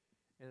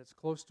 And it's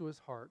close to his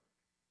heart.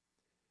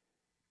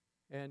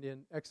 And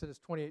in Exodus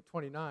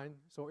 28:29,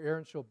 so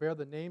Aaron shall bear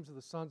the names of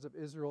the sons of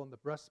Israel in the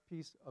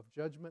breastpiece of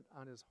judgment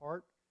on his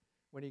heart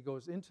when he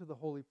goes into the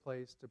holy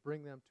place to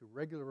bring them to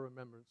regular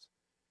remembrance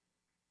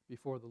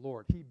before the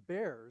Lord. He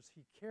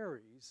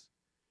carries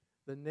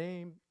the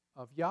name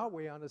of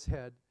Yahweh on his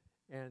head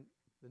and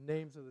the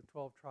names of the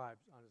 12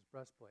 tribes on his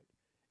breastplate.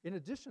 In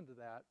addition to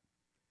that,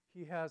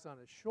 he has on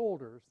his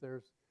shoulders,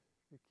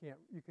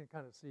 you can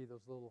kind of see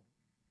those little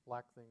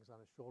black things on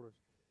his shoulders.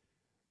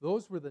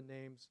 Those were the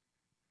names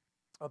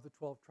of the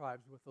 12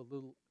 tribes with a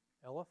little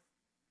Aleph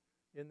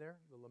in there,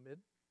 the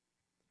Lamed,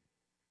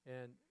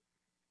 and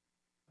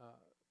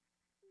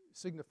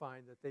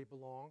signifying that they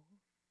belong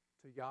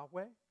to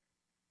Yahweh.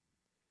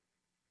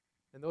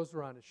 And those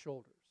are on his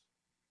shoulders.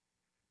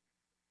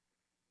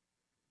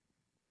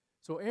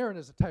 So Aaron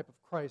is a type of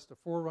Christ, a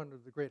forerunner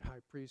of the great high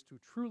priest who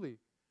truly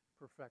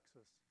perfects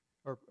us,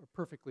 or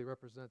perfectly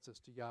represents us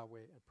to Yahweh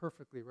and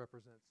perfectly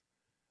represents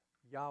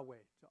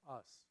Yahweh to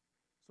us.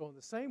 So in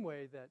the same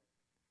way that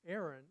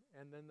Aaron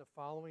and then the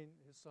following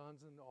his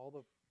sons and all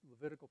the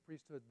Levitical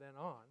priesthood then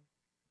on,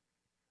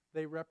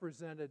 they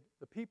represented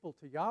the people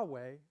to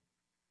Yahweh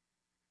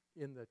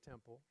in the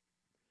temple,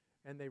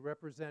 and they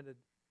represented,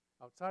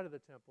 outside of the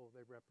temple,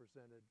 they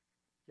represented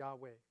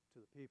Yahweh to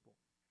the people.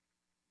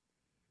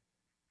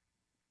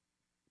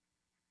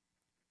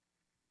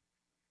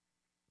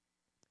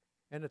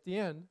 And at the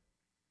end,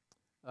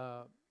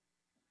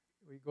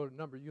 we go to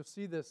number. You'll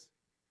see this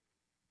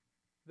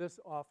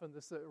often,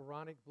 this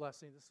Aaronic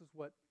blessing. This is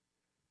what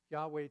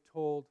Yahweh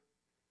told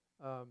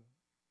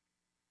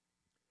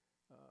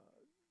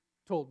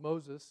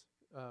Moses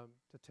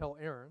to tell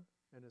Aaron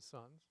and his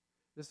sons.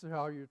 This is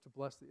how you're to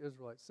bless the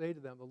Israelites. Say to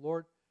them, the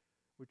Lord,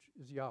 which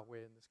is Yahweh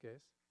in this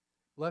case,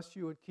 bless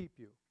you and keep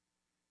you.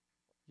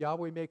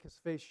 Yahweh make his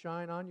face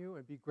shine on you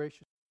and be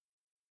gracious.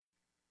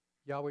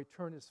 Yahweh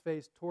turn his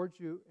face towards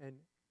you and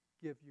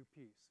give you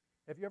peace.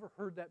 Have you ever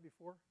heard that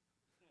before?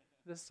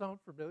 Does this sound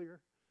familiar?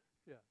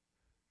 Yeah.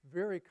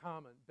 Very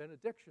common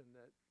benediction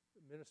that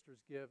ministers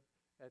give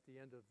at the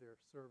end of their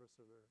service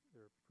or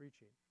their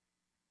preaching.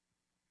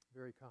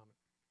 Very common.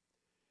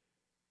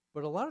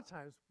 But a lot of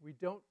times we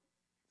don't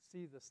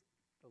see the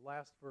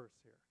last verse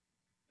here.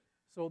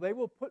 So they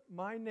will put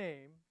my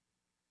name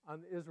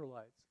on the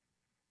Israelites,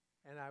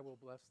 and I will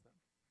bless them.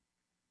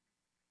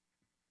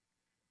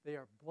 They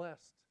are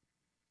blessed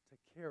to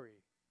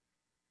carry,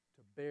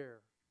 to bear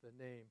the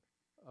name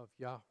of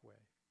Yahweh.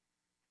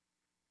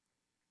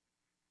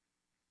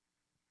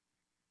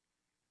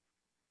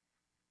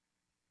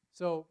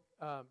 So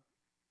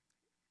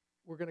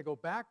we're going to go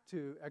back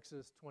to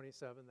Exodus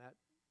 27,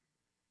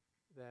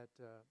 that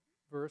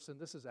verse, and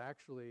this is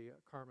actually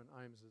Carmen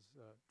Imes's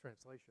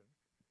translation.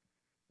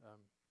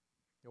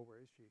 No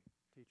worries, she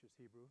teaches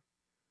Hebrew.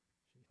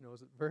 She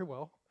knows it very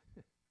well.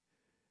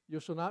 You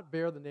shall not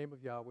bear the name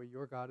of Yahweh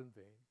your God in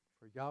vain,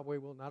 for Yahweh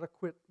will not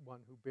acquit one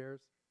who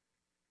bears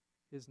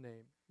his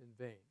name in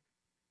vain.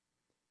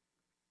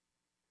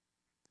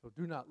 So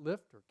do not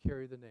lift or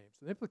carry the name.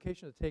 So the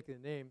implication of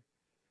taking the name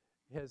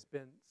has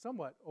been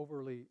somewhat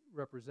overly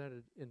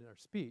represented in our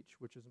speech,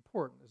 which is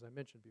important, as I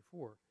mentioned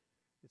before.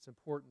 It's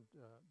important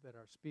that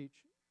our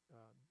speech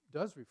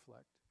does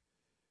reflect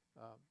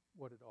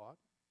what it ought,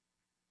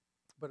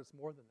 but it's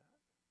more than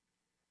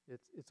that.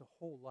 It's a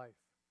whole life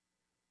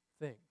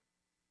thing.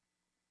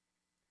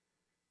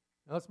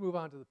 Now let's move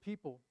on to the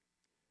people.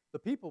 The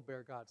people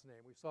bear God's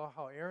name. We saw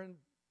how Aaron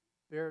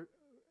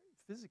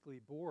physically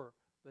bore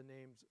the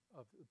names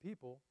of the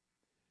people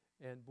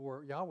and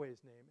bore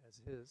Yahweh's name as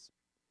his.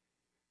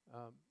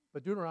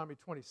 But Deuteronomy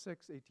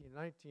 26, 18,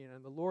 19,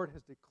 and the Lord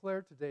has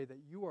declared today that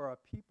you are a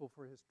people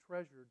for his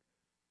treasured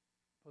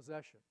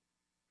possession.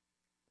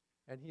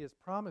 And he has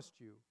promised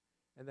you,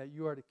 and that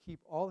you are to keep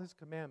all his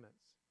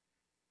commandments,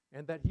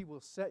 and that he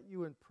will set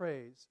you in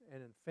praise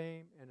and in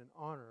fame and in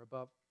honor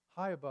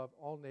high above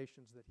all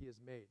nations that he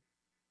has made,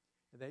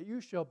 and that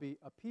you shall be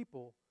a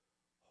people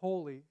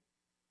holy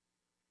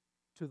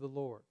to the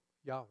Lord,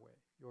 Yahweh,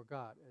 your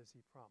God, as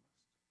he promised.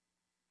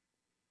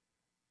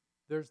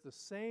 There's the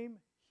same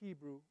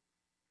Hebrew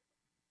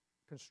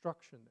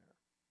construction there.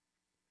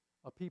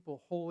 A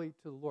people holy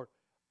to the Lord.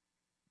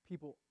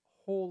 People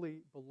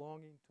wholly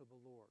belonging to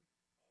the Lord.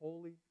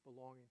 Wholly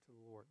belonging to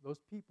the Lord. Those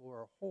people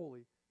are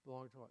wholly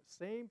belonging to the Lord.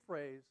 Same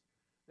phrase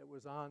that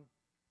was on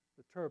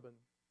the turban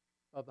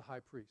of the high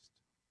priest.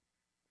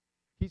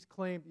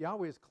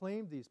 Yahweh has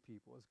claimed these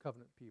people as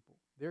covenant people.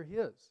 They're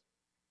his.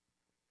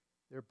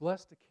 They're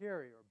blessed to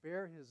carry or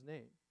bear his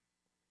name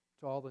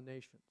to all the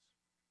nations.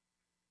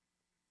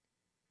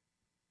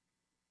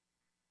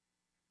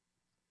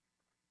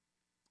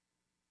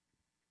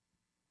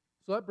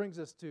 So that brings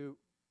us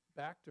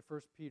back to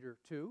 1 Peter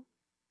 2,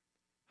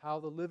 how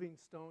the living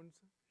stones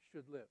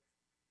should live.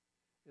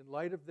 In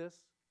light of this,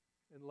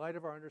 in light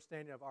of our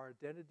understanding of our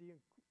identity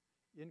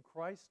in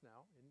Christ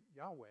now, in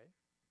Yahweh,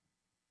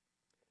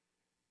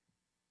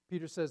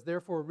 Peter says,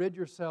 therefore rid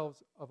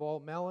yourselves of all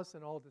malice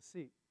and all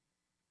deceit,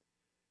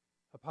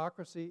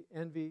 hypocrisy,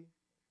 envy,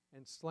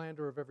 and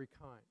slander of every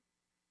kind.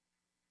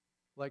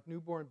 Like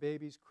newborn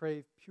babies,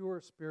 crave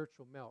pure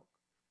spiritual milk,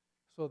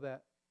 so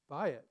that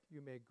by it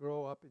you may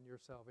grow up in your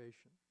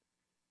salvation,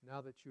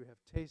 now that you have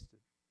tasted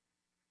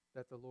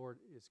that the Lord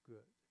is good.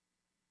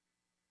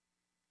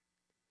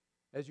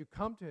 As you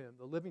come to him,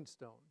 the living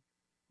stone,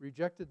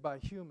 rejected by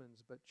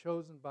humans but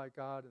chosen by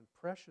God and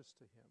precious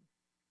to him,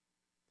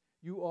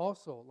 you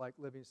also, like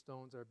living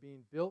stones, are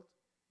being built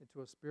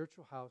into a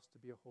spiritual house to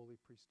be a holy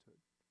priesthood,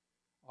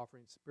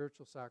 offering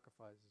spiritual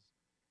sacrifices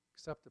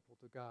acceptable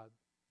to God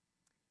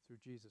through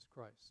Jesus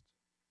Christ.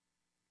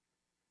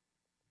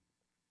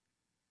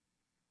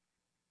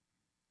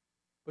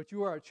 But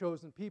you are a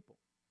chosen people,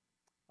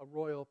 a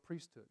royal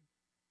priesthood,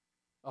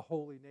 a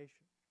holy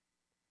nation,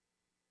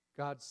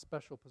 God's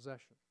special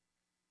possession,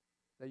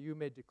 that you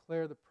may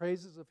declare the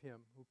praises of him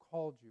who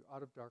called you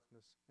out of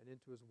darkness and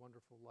into his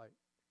wonderful light.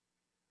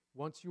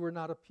 Once you were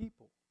not a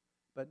people,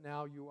 but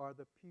now you are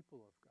the people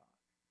of God.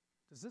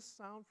 Does this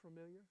sound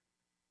familiar?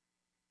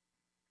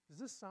 Does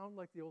this sound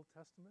like the Old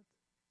Testament?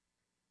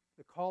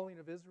 The calling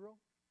of Israel?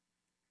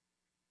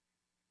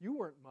 You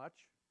weren't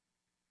much.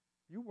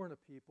 You weren't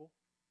a people.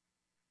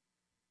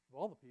 Of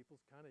all the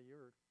peoples, kind of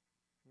you're,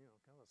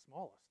 kind of the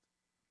smallest.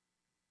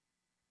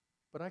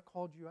 But I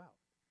called you out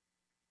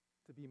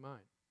to be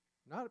mine.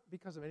 Not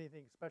because of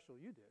anything special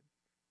you did,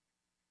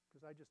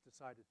 because I just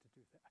decided to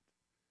do that.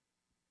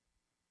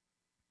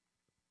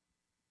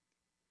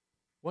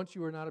 Once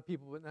you were not a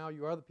people, but now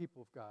you are the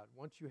people of God.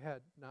 Once you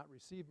had not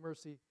received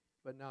mercy,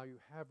 but now you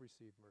have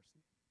received mercy.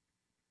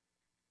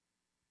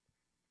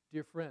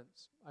 Dear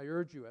friends, I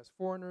urge you as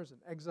foreigners and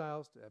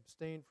exiles to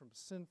abstain from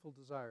sinful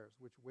desires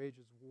which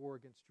wages war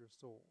against your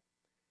soul.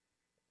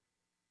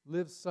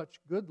 Live such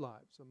good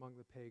lives among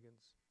the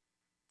pagans,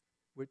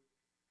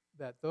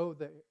 that though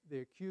they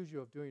accuse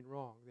you of doing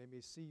wrong, they may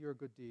see your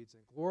good deeds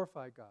and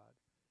glorify God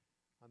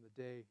on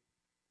the day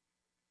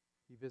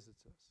he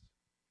visits us.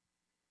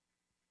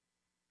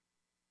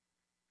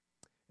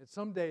 And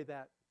someday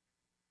that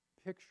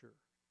picture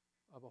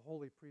of a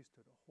holy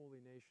priesthood, a holy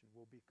nation,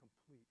 will be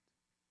complete.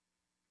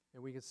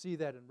 And we can see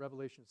that in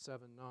Revelation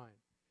 7:9.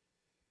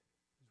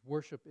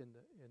 Worship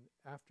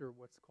after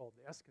what's called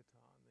the eschaton,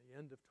 the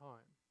end of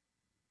time.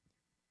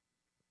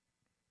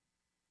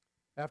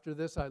 After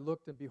this I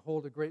looked, and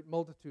behold, a great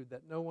multitude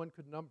that no one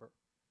could number,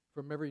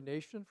 from every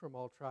nation, from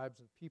all tribes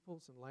and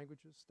peoples and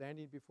languages,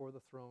 standing before the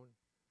throne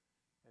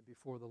and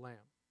before the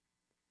Lamb,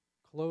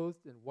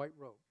 clothed in white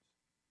robes,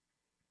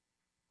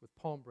 with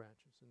palm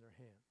branches in their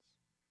hands.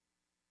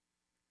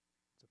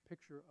 It's a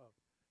picture of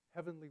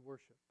heavenly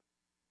worship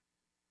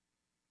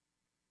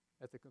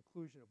at the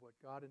conclusion of what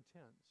God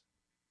intends,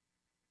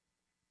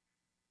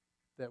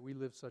 that we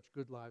live such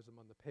good lives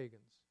among the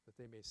pagans, that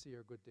they may see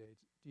our good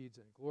deeds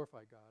and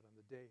glorify God on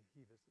the day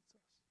he visits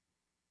us.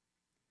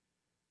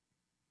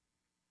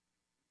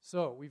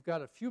 So, we've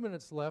got a few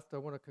minutes left. I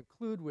want to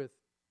conclude with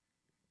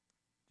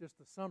just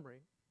a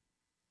summary.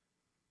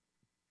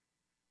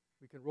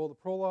 We can roll the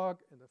prologue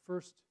and the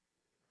first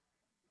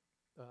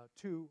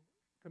two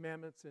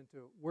commandments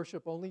into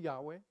worship only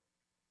Yahweh.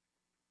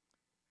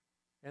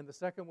 And the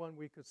second one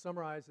we could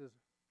summarize as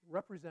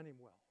represent him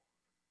well.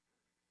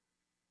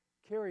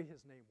 Carry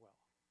his name well.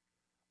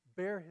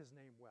 Bear his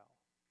name well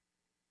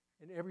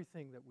in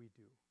everything that we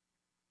do.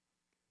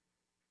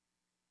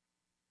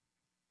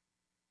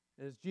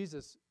 And as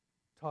Jesus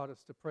taught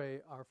us to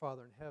pray, Our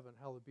Father in heaven,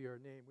 hallowed be your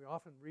name, we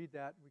often read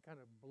that and we kind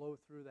of blow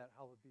through that,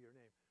 hallowed be your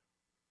name.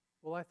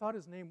 Well, I thought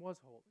his name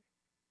was holy.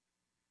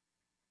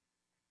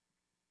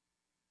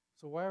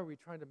 So why are we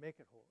trying to make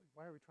it holy?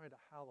 Why are we trying to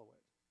hallow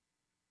it?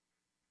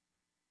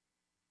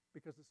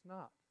 Because it's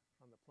not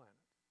on the planet.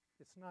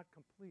 It's not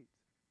complete.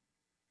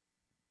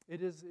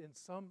 It is in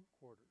some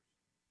quarters.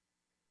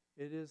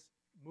 It is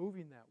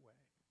moving that way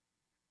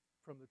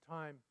from the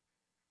time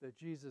that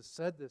Jesus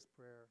said this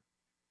prayer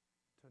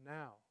to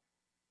now.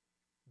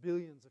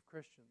 Billions of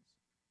Christians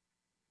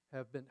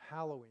have been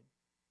hallowing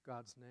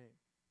God's name.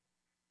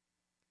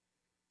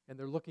 And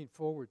they're looking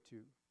forward to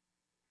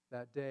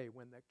that day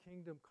when the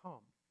kingdom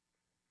come,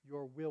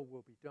 your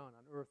will be done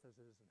on earth as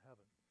it is in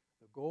heaven.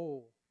 The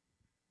goal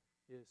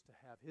is to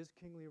have his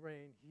kingly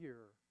reign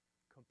here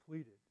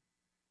completed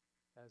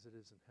as it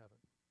is in heaven.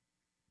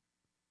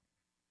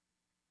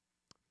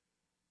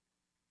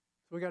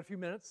 So we got a few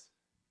minutes.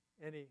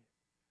 Any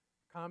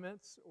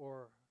comments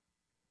or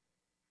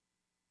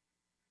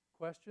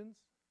questions?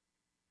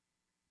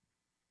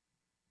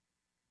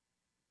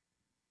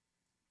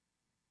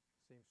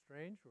 Seems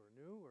strange or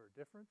new or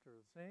different or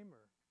the same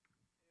or?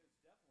 It was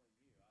definitely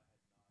new. I had not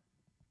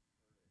heard it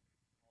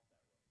taught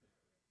that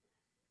way.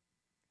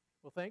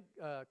 Well, thank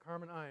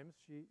Carmen Imes.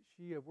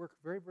 She worked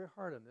very, very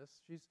hard on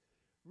this. She's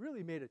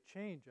really made a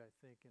change, I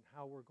think, in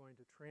how we're going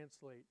to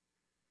translate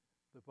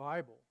the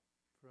Bible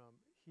from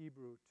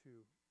Hebrew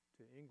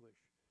to English.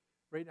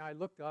 Right now, I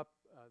looked up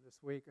this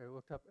week, I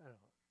looked up, I don't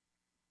know,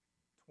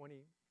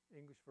 20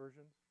 English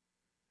versions,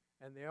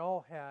 and they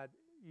all had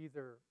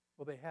either,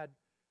 well, they had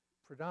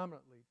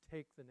predominantly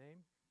take the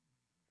name.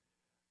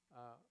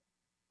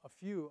 A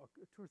few,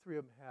 2 or 3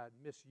 of them had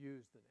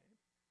misused the name,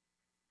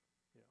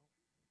 you know,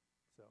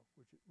 so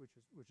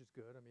which is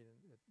good. I mean,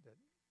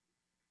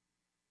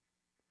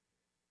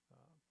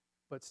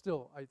 but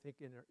still, I think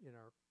in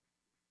our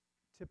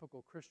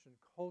typical Christian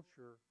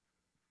culture,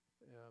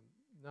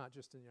 not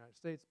just in the United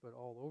States, but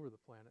all over the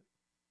planet,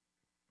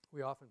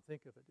 we often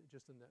think of it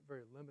just in that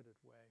very limited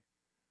way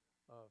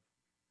of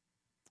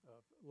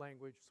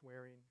language,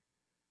 swearing,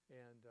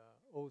 and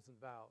oaths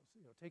and vows.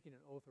 You know, taking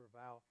an oath or a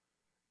vow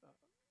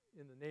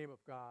in the name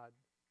of God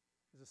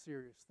is a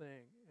serious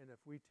thing, and if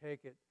we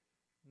take it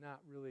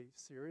not really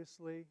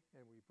seriously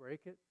and we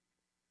break it,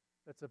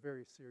 that's a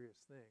very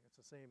serious thing. It's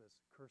the same as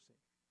cursing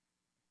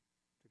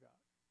to God.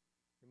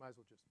 You might as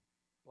well just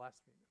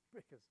blaspheme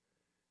him because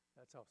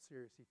that's how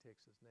serious he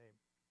takes his name.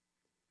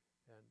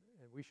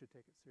 And we should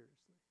take it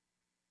seriously.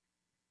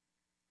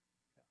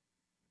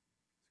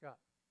 Yeah. Scott.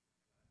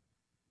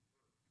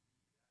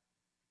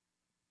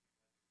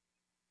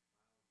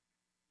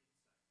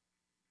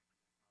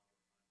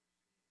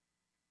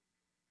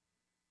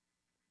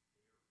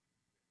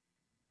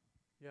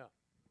 Yeah.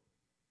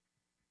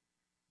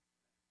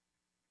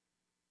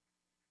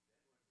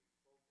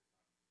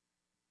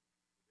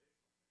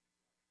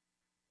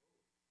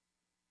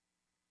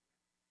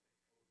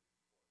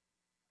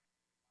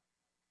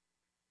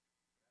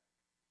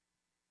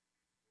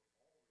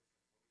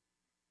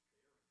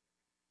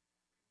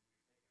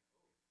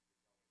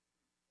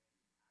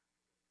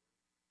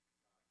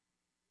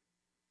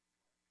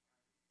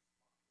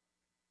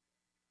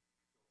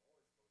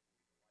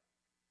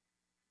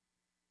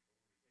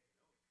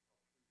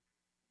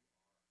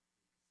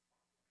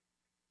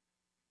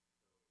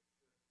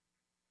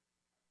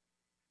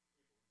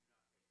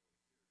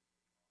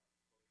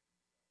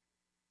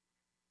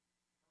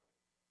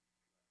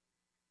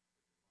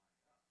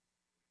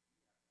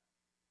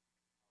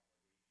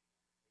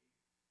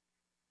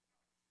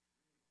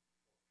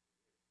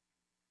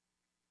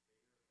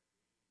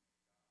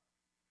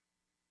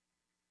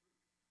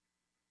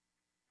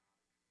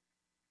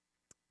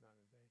 Not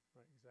in vain.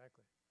 Right,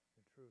 exactly.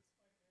 In truth.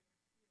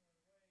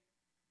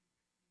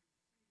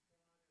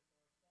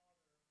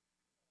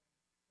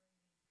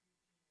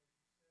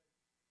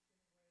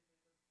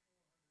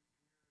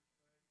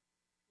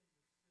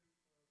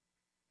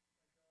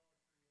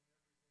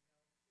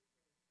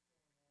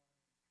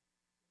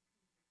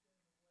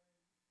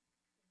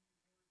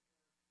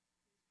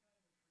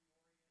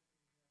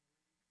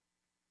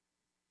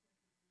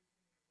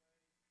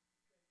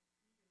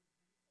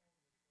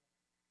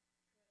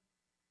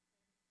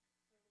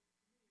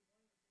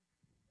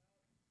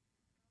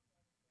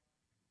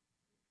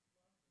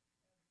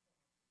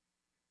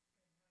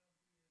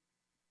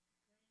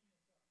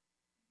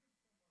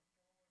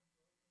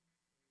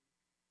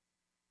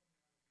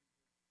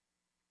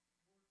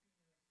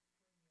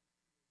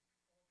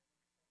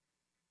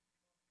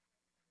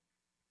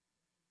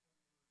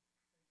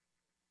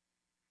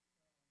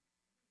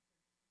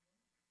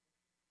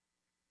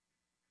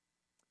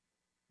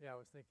 Yeah, I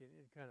was thinking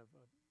in kind of,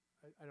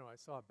 I know I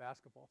saw a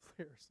basketball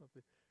player or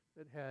something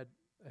that had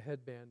a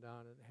headband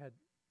on and had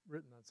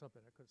written on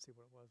something. I couldn't see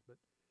what it was, but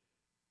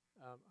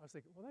I was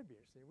thinking, well, that'd be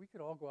interesting. We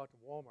could all go out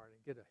to Walmart and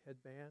get a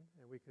headband,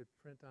 and we could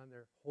print on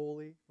there,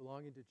 "Holy,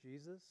 belonging to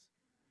Jesus,"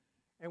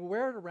 and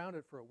wear it around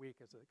it for a week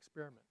as an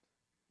experiment.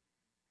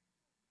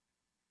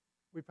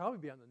 We'd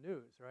probably be on the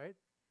news, right?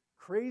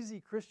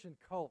 Crazy Christian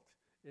cult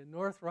in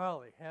North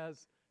Raleigh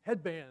has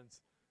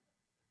headbands.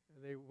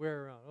 And they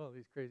wear around, oh,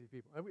 these crazy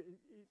people.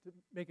 To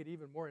make it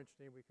even more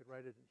interesting, we could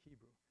write it in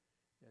Hebrew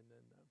and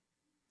then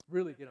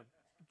really get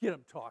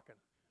them talking.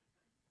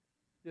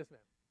 Yes, ma'am.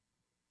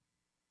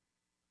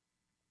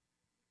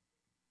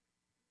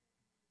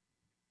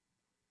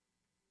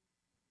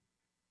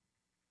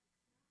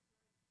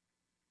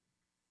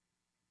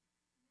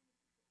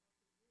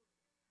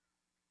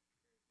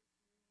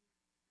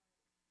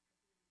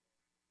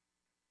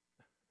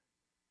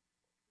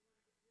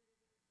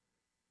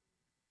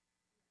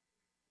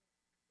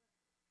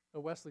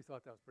 Wesley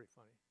thought that was pretty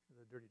funny,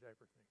 the dirty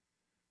diaper thing.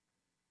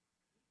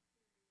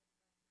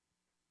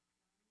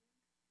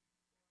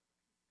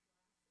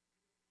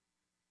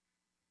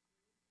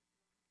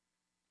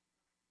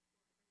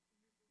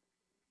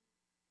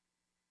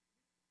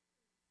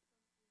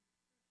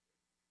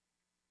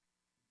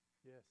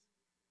 Yes.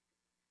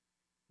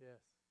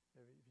 Yes.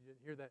 I mean, if you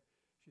didn't hear that,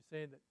 she's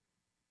saying that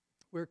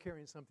we're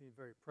carrying something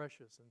very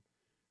precious, and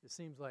it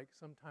seems like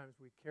sometimes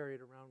we carry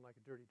it around like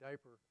a dirty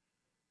diaper,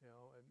 and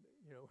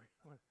we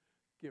want to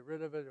get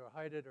rid of it or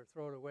hide it or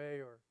throw it away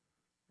or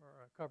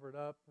cover it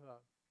up.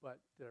 But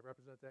did I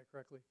represent that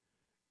correctly?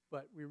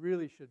 But we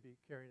really should be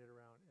carrying it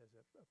around as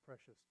a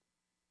precious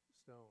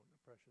stone, a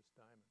precious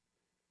diamond,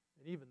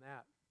 and even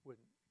that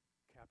wouldn't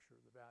capture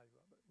the value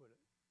of it, would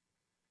it?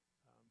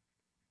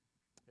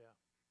 Yeah.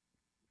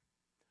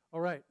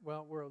 All right.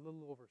 Well, we're a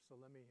little over, so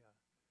let me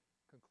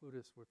conclude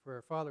us with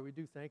prayer. Father, we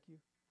do thank you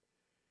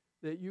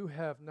that you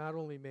have not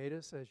only made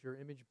us as your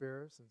image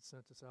bearers and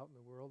sent us out in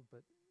the world,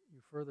 but you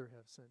further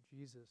have sent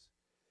Jesus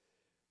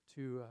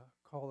to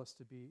call us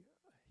to be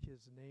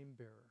his name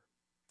bearer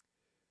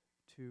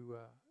to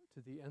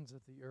the ends of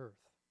the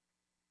earth.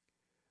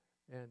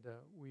 And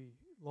we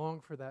long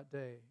for that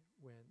day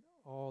when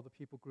all the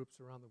people groups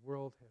around the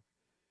world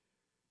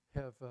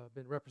have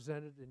been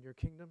represented in your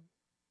kingdom.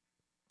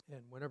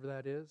 And whenever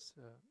that is,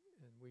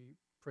 and we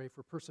pray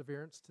for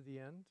perseverance to the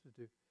end,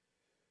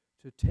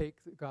 to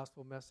take the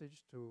gospel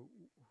message to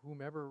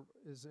whomever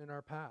is in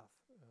our path,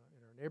 in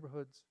our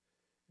neighborhoods,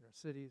 in our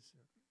cities,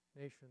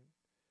 our nation,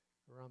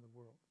 around the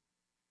world.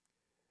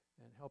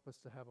 And help us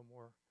to have a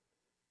more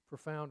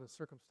profound and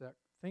circumspect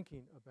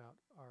thinking about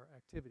our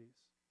activities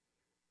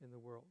in the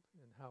world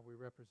and how we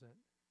represent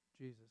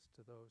Jesus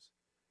to those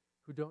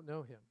who don't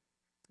know him,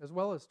 as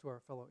well as to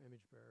our fellow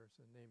image bearers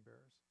and name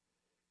bearers,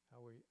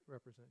 how we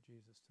represent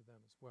Jesus to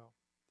them as well.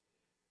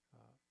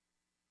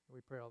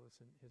 We pray all this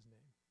in his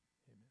name.